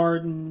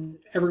Walmart and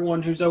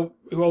everyone who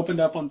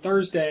opened up on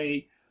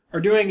Thursday are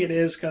doing it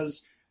is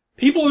because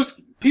people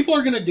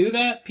are going to do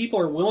that. People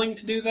are willing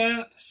to do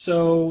that.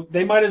 So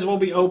they might as well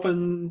be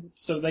open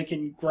so they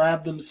can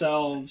grab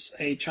themselves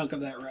a chunk of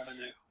that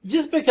revenue.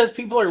 Just because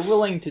people are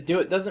willing to do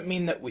it doesn't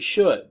mean that we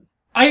should.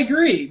 I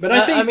agree, but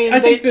I think I mean, I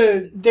think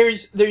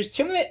there's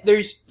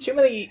too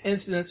many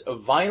incidents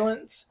of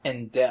violence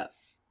and death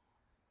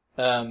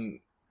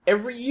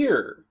every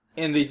year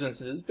in these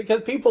instances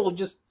because people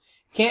just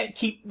can't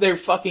keep their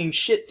fucking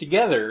shit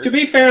together. to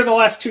be fair, the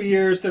last 2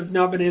 years there have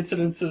not been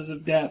incidences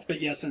of death,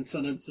 but yes,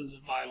 incidences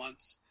of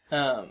violence.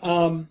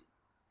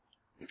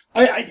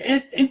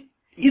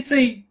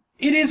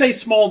 It is a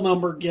small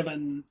number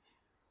given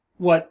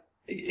what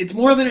it's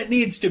more than it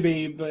needs to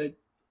be, but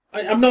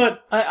I'm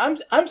not.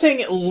 I'm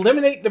saying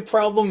eliminate the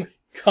problem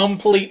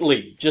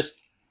completely. Just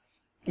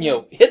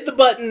hit the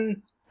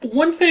button.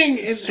 One thing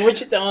is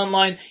Switch it to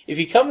online. If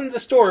you come into the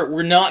store,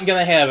 we're not going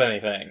to have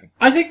anything.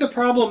 I think the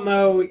problem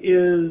though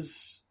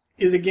is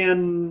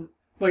again,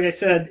 like I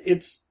said,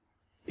 it's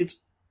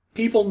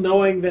people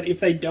knowing that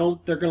if they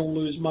don't, they're going to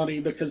lose money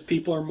because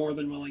people are more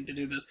than willing to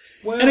do this.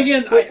 Well, and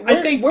again, I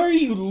think where are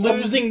you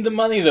losing the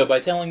money though by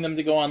telling them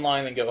to go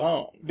online and go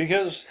home?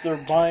 Because they're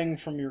buying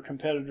from your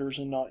competitors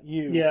and not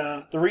you.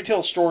 yeah, The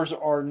retail stores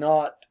are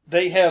not.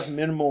 They have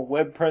minimal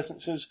web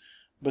presences,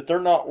 but they're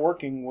not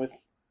working with.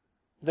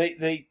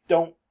 They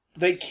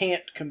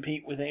can't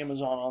compete with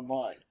Amazon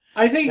online.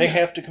 I think They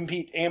have to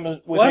compete with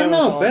Well, I don't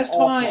Amazon. know. Best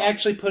Buy offline.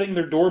 actually putting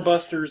their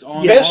doorbusters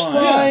on. Best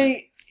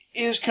Buy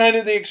is kind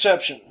of the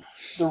exception.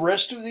 The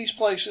rest of these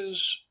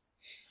places,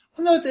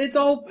 Well, no, it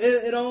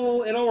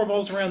all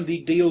revolves around the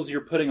deals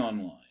you're putting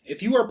online.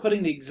 If you are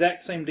putting the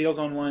exact same deals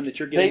online that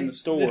you're getting in the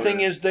store, the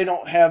thing is, they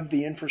don't have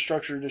the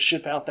infrastructure to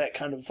ship out that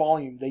kind of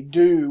volume. They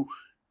do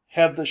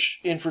have the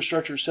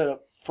infrastructure set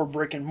up for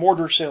brick and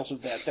mortar sales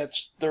of that.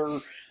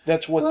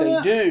 That's what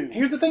they do.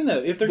 Here's the thing, though: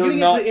 if they're They're getting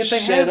not if they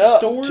set have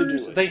up to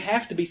stores, do it. they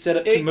have to be set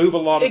up to move a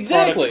lot of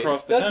Exactly. product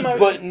across the That's country.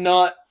 But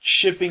not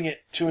shipping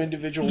it to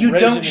individual You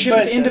don't residents. ship it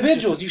That's to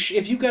individuals. different.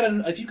 If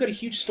you've got a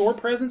huge store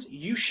presence,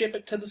 you ship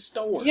it to the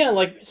store. Yeah,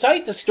 like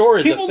site to store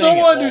is People a thing don't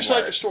at want to do Walmart.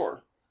 site to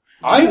store.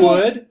 I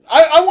would.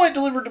 I want it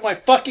delivered to my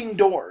fucking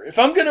door. If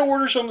I'm going to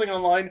order something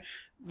online,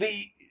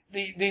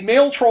 the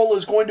mail troll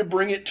is going to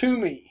bring it to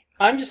me.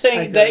 I'm just I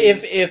saying that agree.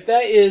 if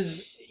that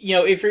is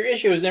if your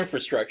issue is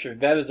infrastructure,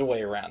 that is a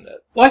way around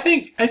it. Well, I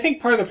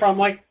think part of the problem,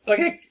 like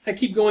I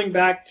keep going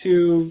back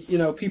to,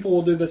 people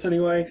will do this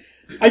anyway.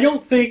 I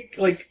don't think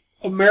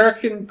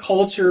American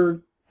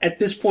culture at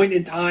this point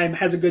in time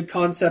has a good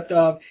concept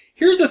of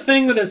here's a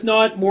thing that is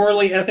not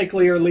morally,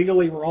 ethically, or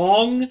legally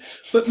wrong,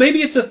 but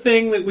maybe it's a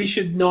thing that we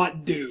should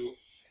not do.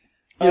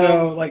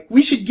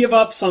 We should give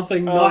up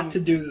something not to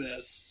do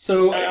this.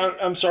 So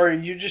I'm sorry,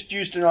 you just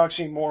used an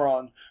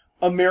oxymoron.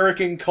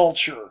 American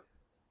culture.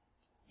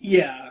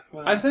 yeah,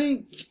 well, I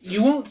think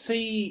you won't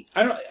see.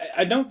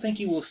 I don't think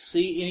you will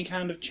see any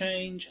kind of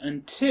change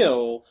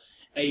until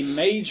a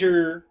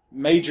major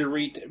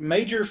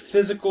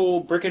physical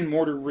brick and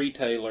mortar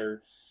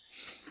retailer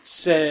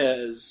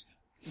says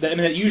that. I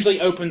mean, it usually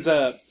opens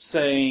up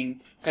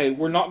saying, "Okay,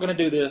 we're not going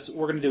to do this.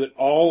 We're going to do it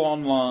all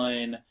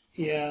online."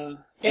 yeah.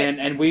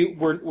 And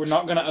we're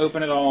not going to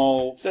open it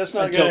all That's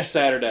not until gonna-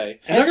 Saturday.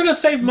 And they're going to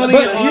save money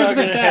But on here's the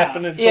the staff.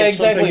 happen until Yeah,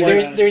 exactly.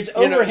 something like There's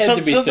overhead to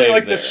be something saved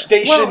like there. the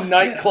station Well,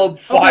 nightclub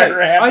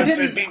fire happens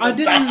I and people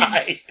didn't-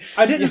 die.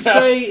 I didn't You know?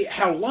 say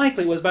how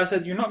likely it was, but I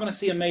said you're not going to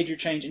see a major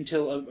change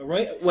until It's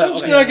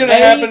okay. not going to A-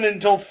 happen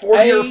until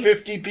 40 or a-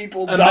 50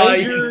 people a die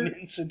major- in an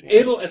incident.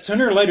 It'll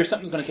sooner or later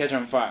something's going to catch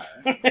on fire.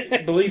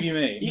 Believe you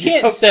me. You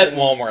can't set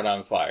Walmart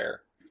on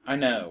fire. I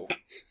know.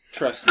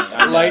 Trust me.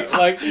 I know.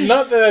 Like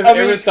not that I've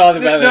ever thought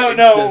about it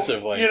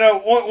extensively.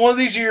 One of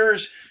these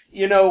years,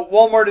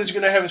 Walmart is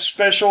going to have a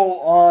special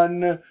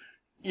on,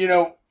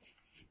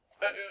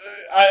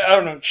 I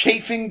don't know,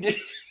 chafing dish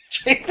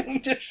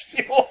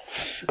fuel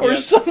or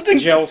Yes, something.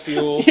 gel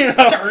fuel.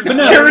 But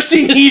no.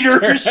 kerosene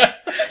heaters.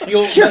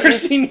 You'll-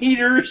 Kerosene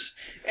heaters.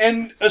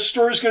 And a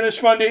store is going to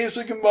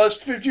spontaneously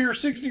combust. 50 or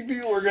 60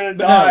 people are going to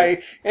But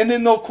die, and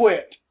then they'll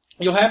quit.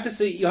 You'll have to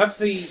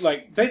see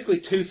like basically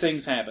two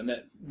things happen.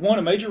 That one,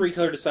 a major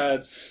retailer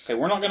decides, okay,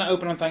 we're not going to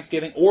open on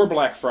Thanksgiving or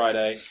Black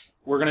Friday.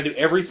 We're going to do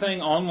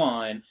everything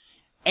online.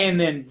 And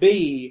then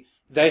B,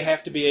 they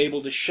have to be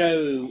able to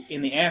show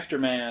in the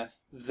aftermath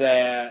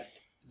that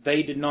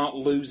they did not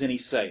lose any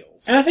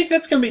sales. And I think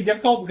that's going to be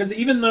difficult because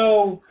even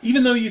though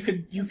you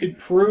could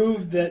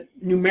prove that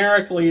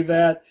numerically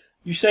that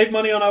you save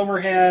money on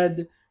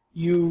overhead,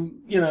 you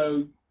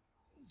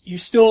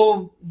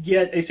still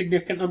get a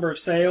significant number of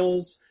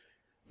sales.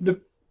 The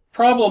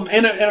problem,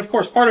 and of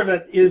course part of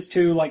it is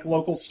to like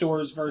local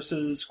stores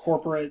versus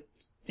corporate,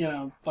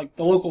 like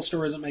the local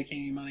store isn't making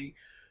any money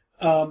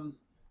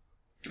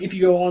if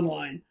you go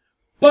online.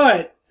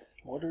 But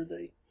What are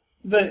they?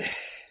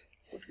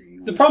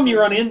 the problem you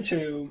run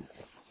into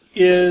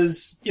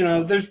is,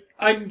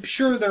 I'm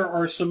sure there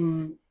are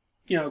some,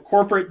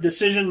 corporate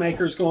decision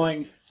makers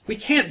going, we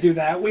can't do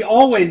that. We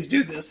always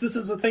do this. This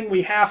is a thing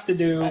we have to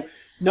do.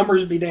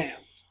 Numbers be damned.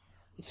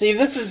 See,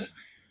 this is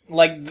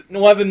like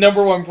one of the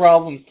number one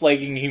problems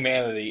plaguing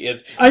humanity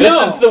is I this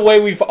know. is the way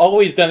we've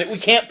always done it. We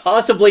can't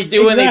possibly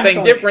do anything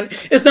Exactly.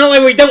 different. It's not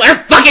like we don't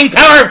have fucking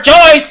power of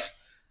choice.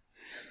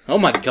 Oh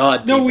my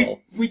god, No,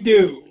 people. we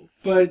do.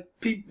 But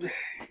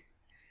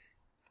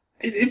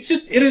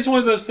it is one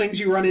of those things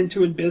you run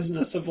into in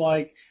business of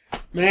like,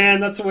 man,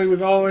 that's the way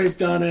we've always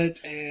done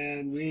it,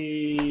 and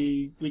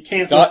we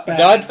can't look back.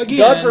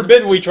 God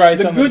forbid we try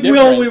the something goodwill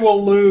different. we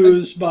will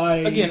lose by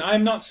Again,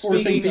 I'm not forcing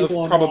speaking of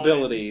people online.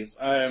 probabilities.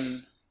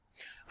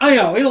 I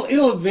know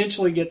it'll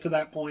eventually get to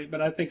that point,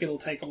 but I think it'll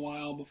take a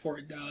while before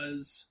it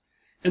does.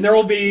 And there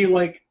will be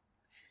like,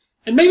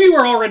 and maybe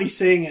we're already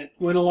seeing it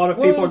when a lot of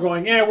people are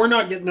going, "Yeah, we're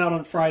not getting out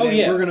on Friday. Oh,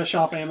 yeah. We're going to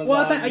shop Amazon."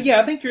 Well,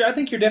 I think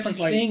you're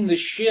definitely Like- seeing the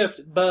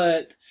shift,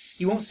 but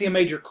you won't see a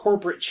major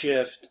corporate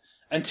shift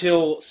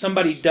until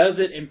somebody does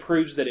it and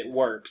proves that it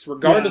works,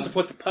 regardless of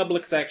what the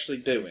public's actually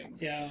doing.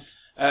 Yeah.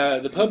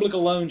 The public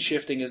alone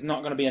shifting is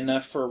not going to be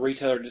enough for a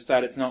retailer to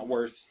decide it's not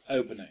worth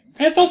opening.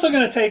 And it's also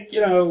going to take,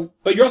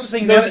 But you're also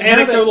seeing those now that-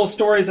 anecdotal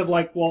stories of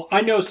like, well,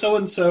 I know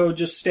so-and-so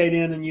just stayed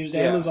in and used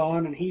Yeah.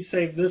 Amazon and he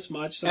saved this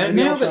much. So And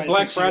maybe now I'll try that it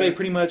Black this Friday year.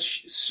 pretty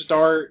much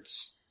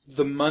starts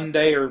the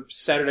Monday or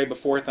Saturday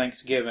before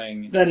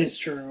Thanksgiving, That is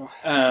true.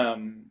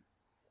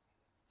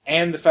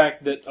 and the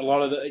fact that a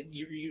lot of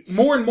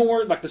more and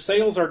more, like the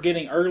sales are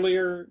getting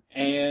earlier,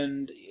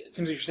 and it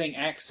seems like you're seeing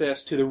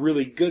access to the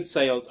really good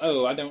sales.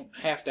 Oh, I don't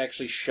have to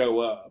actually show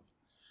up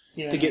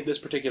Yeah. to get this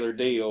particular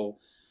deal.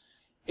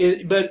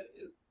 But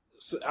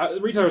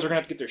retailers are going to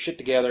have to get their shit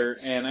together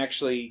and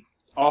actually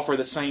offer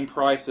the same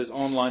prices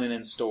online and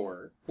in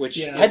store, which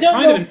Yeah. is I don't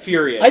kind of know-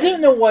 infuriating. I don't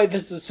know why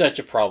this is such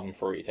a problem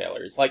for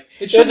retailers. Like,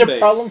 It there's a shouldn't be.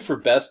 problem for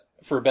Best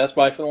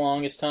Buy for the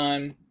longest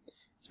time.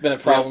 It's been a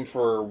problem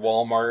for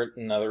Walmart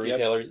and other Yep.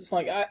 retailers. It's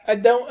like, I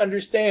don't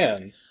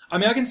understand. I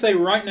mean, I can say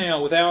right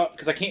now,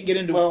 because I can't get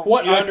into Well,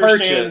 what you I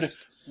understand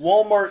purchased.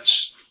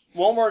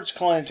 Walmart's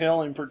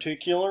clientele in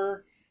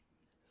particular,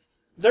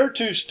 they're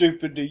too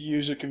stupid to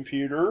use a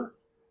computer.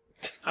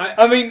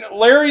 I mean,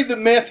 Larry the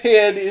meth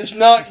head is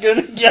not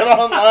going to get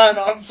online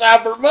on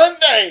Cyber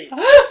Monday.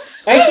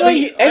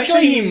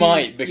 Actually, he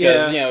might,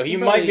 because, yeah, he he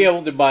might probably- be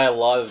able to buy a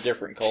lot of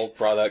different Colt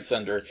products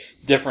under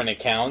different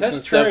accounts That's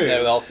and stuff, true. and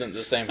they're all sent to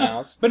the same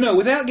house. But no,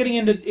 without getting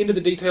into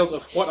the details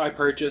of what I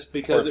purchased,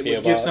 because Or it P.O.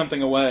 would give box.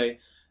 something away.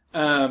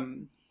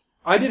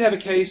 I did have a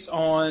case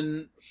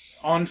on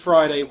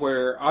Friday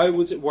where I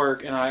was at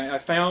work and I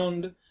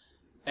found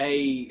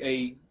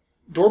a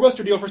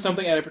doorbuster deal for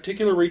something at a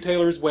particular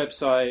retailer's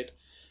website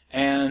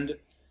and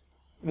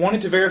wanted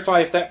to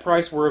verify if that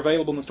price were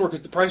available in the store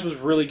because the price was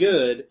really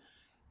good.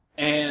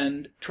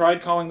 And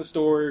tried calling the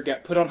store,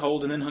 got put on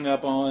hold, and then hung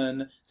up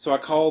on. So I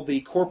called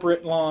the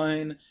corporate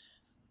line,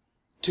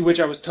 to which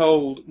I was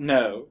told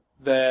no,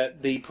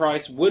 that the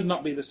price would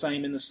not be the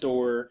same in the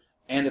store,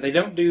 and that they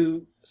don't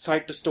do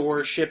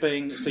site-to-store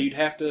shipping, so you'd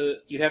have to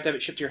have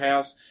it shipped to your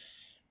house.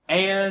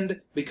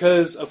 And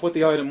because of what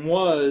the item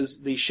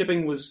was, the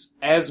shipping was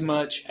as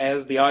much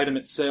as the item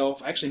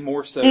itself, actually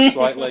more so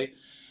slightly.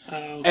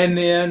 And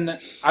then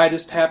I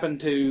just happened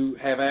to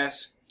have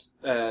asked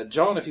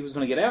John if he was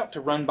going to get out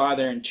to run by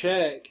there and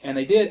check, and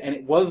they did, and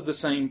it was the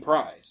same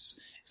price.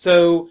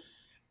 So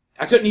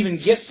I couldn't even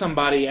get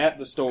somebody at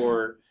the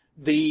store.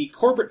 The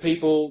corporate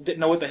people didn't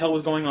know what the hell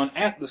was going on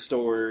at the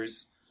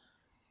stores.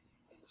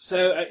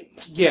 So,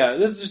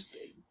 this is just...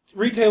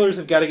 Retailers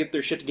have got to get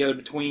their shit together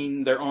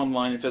between their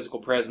online and physical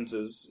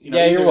presences.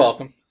 Yeah, you're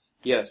welcome.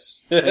 Yes.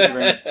 Thank you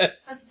very much. But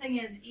the thing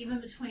is, even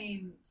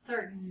between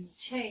certain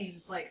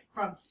chains, like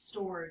from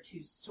store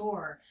to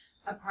store,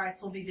 a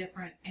price will be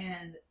different,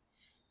 and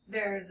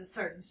there's a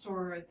certain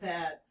store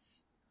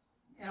that's,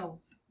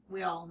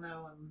 we all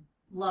know and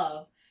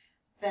love,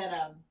 that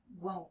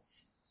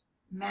won't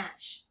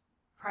match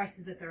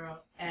prices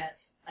at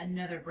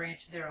another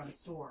branch of their own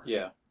store.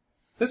 Yeah.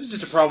 This is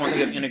just a problem, I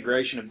think, of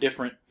integration of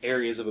different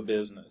areas of a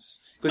business.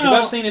 Because Oh.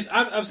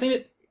 I've seen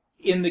it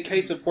in the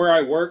case of where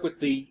I work with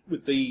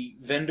the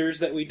vendors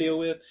that we deal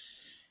with,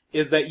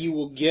 is that you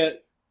will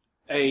get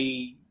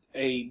a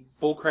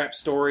bullcrap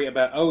story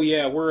about, oh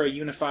yeah, we're a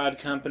unified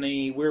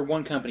company, we're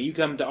one company, you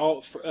come to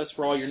us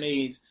for all your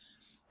needs,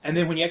 and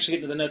then when you actually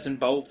get into the nuts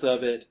and bolts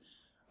of it,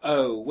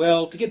 oh,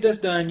 well, to get this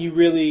done, you're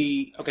going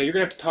to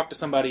have to talk to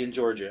somebody in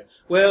Georgia.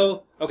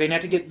 Well, okay, now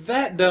to get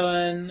that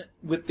done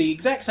with the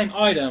exact same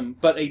item,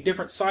 but a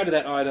different side of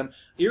that item,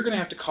 you're going to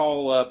have to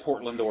call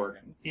Portland,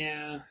 Oregon.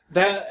 Yeah.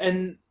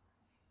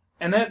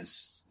 And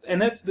that's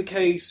the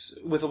case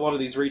with a lot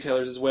of these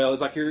retailers as well.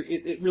 It's like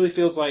it really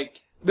feels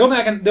like the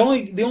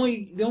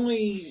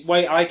only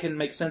way I can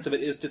make sense of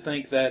it is to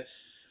think that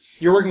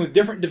you're working with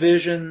different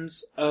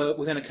divisions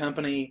within a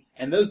company,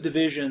 and those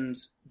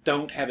divisions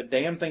don't have a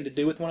damn thing to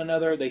do with one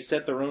another. They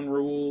set their own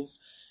rules,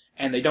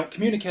 and they don't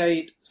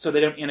communicate, so they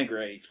don't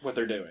integrate what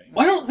they're doing.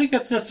 Well, I don't think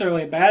that's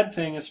necessarily a bad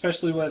thing,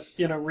 especially with,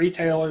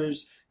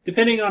 retailers,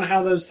 depending on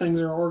how those things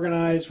are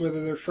organized,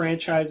 whether they're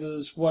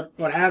franchises, what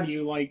have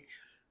you. Like,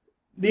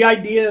 the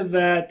idea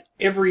that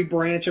every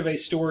branch of a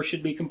store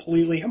should be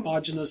completely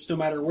homogenous no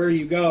matter where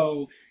you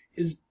go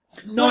is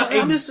not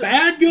a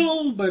bad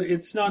goal, but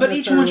it's not But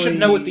each one should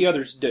know what the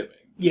other's doing.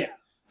 Yeah.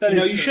 That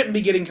is you true. shouldn't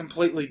be getting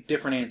completely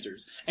different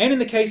answers. And in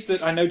the case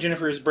that I know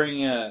Jennifer is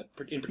bringing up,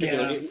 in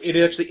particular, Yeah. it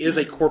actually is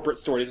a corporate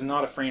store. It is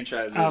not a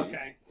franchise.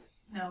 Okay.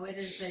 No, it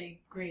is a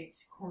great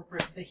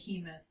corporate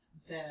behemoth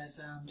that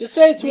Just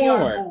say it's we are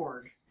Walmart.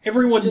 bored.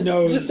 Everyone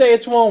knows. Just say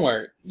it's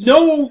Walmart.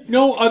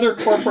 No other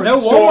corporate No,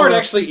 store, Walmart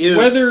actually is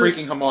whether-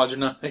 freaking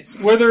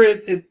homogenized. whether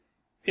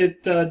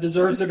it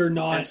deserves it or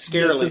not, And gets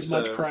scarily as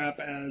much so. crap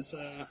as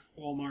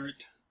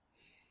Walmart.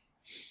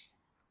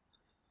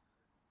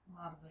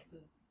 A lot of us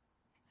have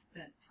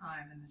spent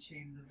time in the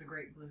chains of the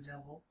Great Blue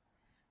Devil.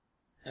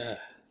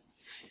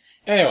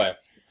 Anyway,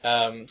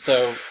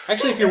 so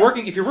Actually, if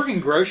you're working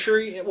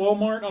grocery at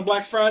Walmart on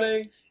Black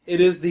Friday,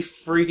 it is the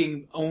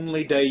freaking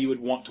only day you would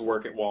want to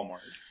work at Walmart.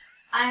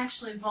 I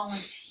actually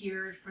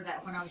volunteered for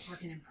that when I was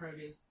working in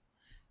produce.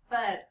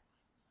 But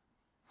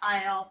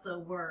I also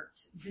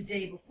worked the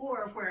day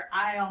before where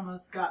I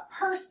almost got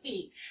purse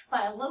beat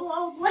by a little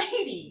old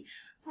lady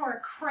for a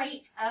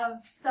crate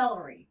of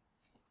celery.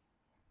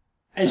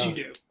 As you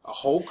do. A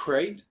whole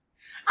crate?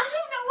 I don't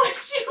know what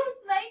she was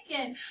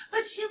making,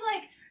 but she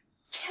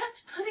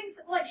kept putting,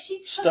 she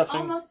took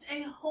Stuffing. almost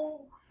a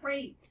whole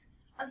crate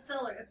of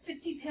celery, a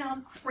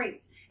 50-pound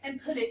crate,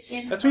 and put it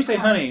in That's her when you say,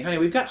 cart. honey,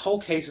 we've got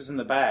whole cases in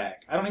the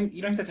back.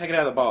 You don't have to take it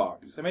out of the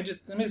box. Let me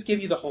just give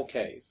you the whole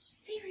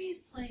case.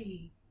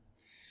 Seriously.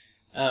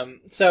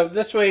 so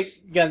this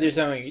week, gonna do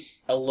something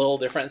a little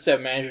different instead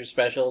of manager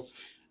specials.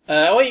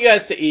 I want you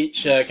guys to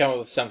each come up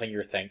with something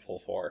you're thankful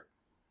for.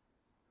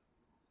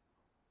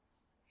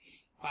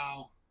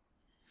 Wow.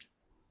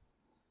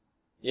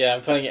 Yeah,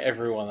 I'm putting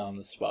everyone on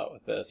the spot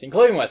with this,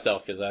 including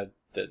myself, because I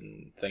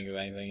didn't think of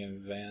anything in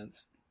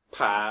advance.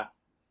 Pie.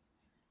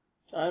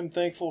 I'm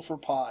thankful for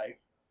pie.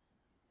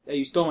 Hey,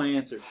 you stole my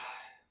answer.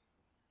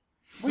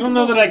 I don't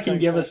know that I can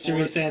give a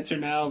serious answer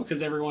now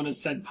because everyone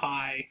has said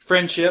pie.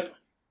 Friendship.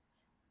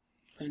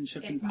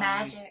 Friendship It's and pie.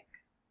 magic.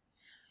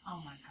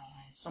 Oh my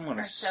gosh. I'm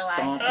gonna Or so I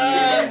stomp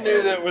I you.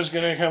 knew that was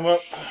going to come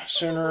up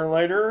sooner or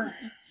later.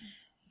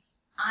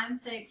 I'm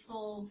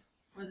thankful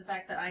for the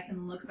fact that I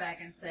can look back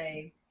and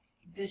say,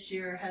 this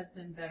year has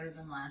been better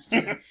than last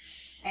year,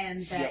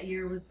 and that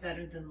year was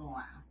better than the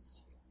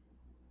last.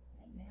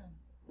 Amen.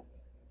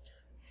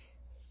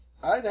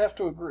 I'd have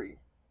to agree.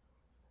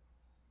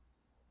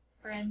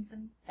 Friends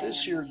and family.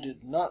 This year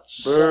did not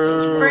suck Boo.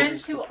 as much Friends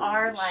as the who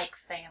are previous. like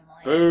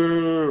family.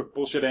 Boo.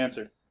 Bullshit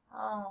answer.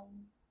 Oh.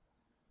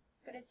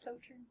 But it's so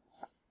true.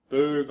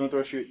 Boo. Gonna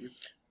throw shit at you.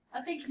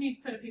 I think you need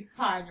to put a piece of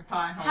pie in your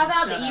pie hole. How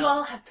about Shut that you up.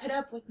 all have put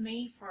up with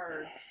me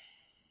for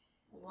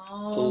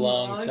a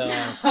long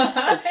time.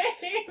 time.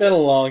 Been a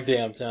long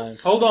damn time.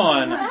 Hold Who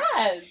on.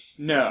 has?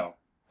 No.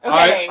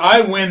 Okay.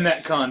 I win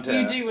that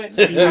contest. You do it.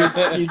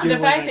 You do The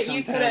win fact that that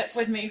you put up contest.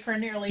 with me for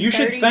nearly You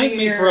 30 should thank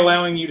me for years.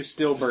 allowing you to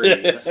still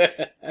breathe. I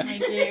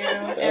do.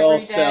 It all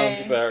Every sounds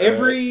day. about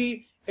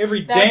right.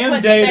 Every That's damn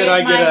what day stays that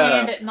I my get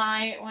hand up, at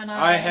night when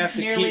I have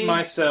to nearly keep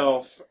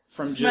myself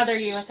from smother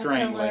just you with a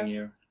strangling pillow.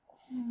 you.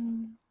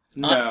 Hmm.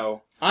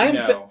 No. I'm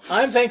no.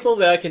 I'm thankful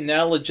that I can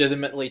now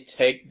legitimately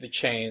take the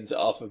chains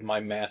off of my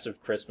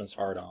massive Christmas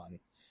heart on.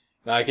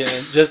 And I can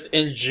just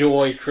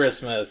enjoy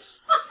Christmas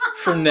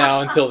from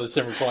now until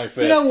December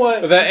 25th. You know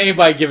what? Without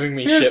anybody giving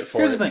me shit for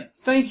here's it. the thing.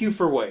 Thank you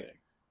for waiting.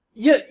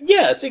 Yeah,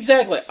 yes,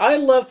 exactly. I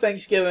love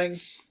Thanksgiving.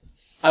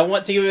 I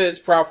want to give it its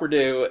proper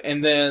due,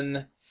 and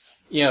then,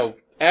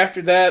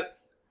 after that,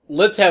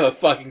 let's have a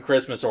fucking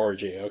Christmas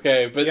orgy,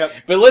 okay? But Yep.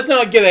 but let's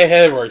not get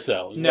ahead of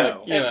ourselves.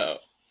 No. Like,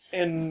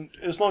 And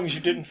as long as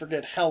you didn't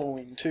forget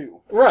Halloween,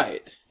 too.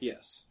 right.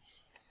 Yes.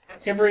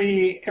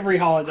 Every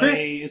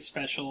holiday is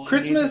special. It needs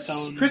Christmas its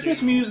own Christmas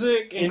due.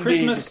 music and Indeed.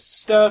 Christmas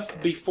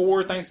stuff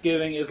before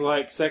Thanksgiving is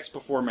like sex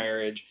before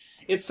marriage.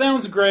 It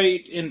sounds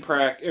great in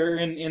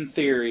in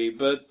theory,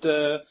 but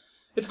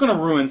it's going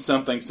to ruin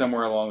something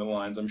somewhere along the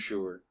lines, I'm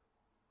sure.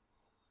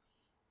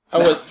 I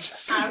would.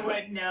 I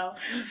would know.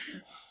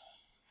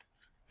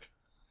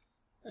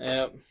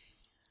 Yep.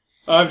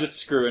 I'm just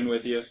screwing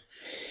with you.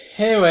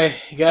 Anyway,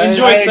 guys.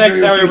 Enjoy I sex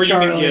agree with however you, you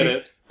can Charlie. get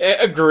it.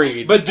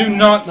 Agreed. But do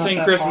not sing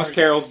that Christmas part.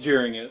 carols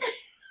during it.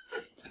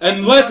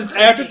 Unless it's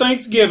after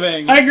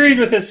Thanksgiving. I agreed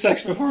with his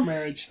sex before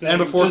marriage thing. And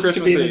before just to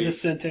Christmas be the Eve.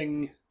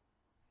 dissenting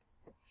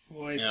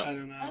voice. Yeah. I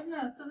don't I know. don't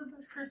know, some of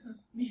those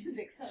Christmas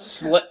music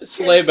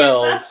Sleigh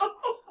bells.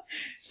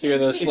 Hear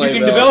those If you sleigh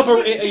can bells.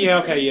 develop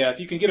if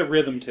you can get a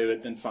rhythm to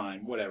it, then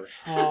fine, whatever.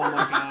 Oh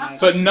my gosh.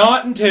 But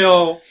not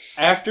until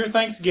after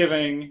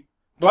Thanksgiving,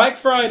 Black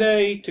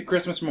Friday to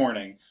Christmas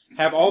morning.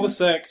 Have all the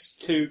sex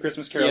to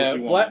Christmas carols Yeah,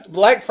 you want.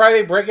 Black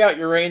Friday, break out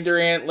your reindeer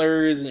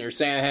antlers and your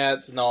Santa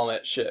hats and all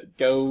that shit.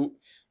 Go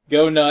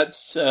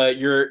nuts.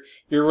 Your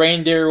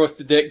reindeer with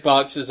the dick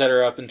boxes that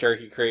are up in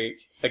Turkey Creek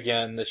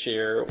again this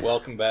year.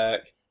 Welcome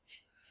back.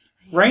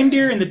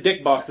 Reindeer in the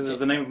Dick Boxes is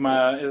the name of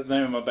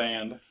my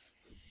band.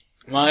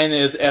 Mine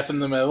is F in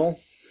the middle.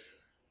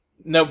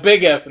 No,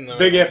 Big F in the middle.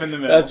 Big F in the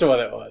middle. That's what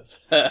it was.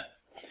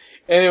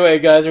 Anyway,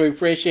 guys, we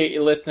appreciate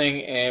you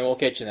listening, and we'll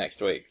catch you next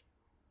week.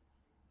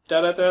 Da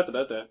da da da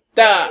da da.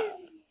 Da!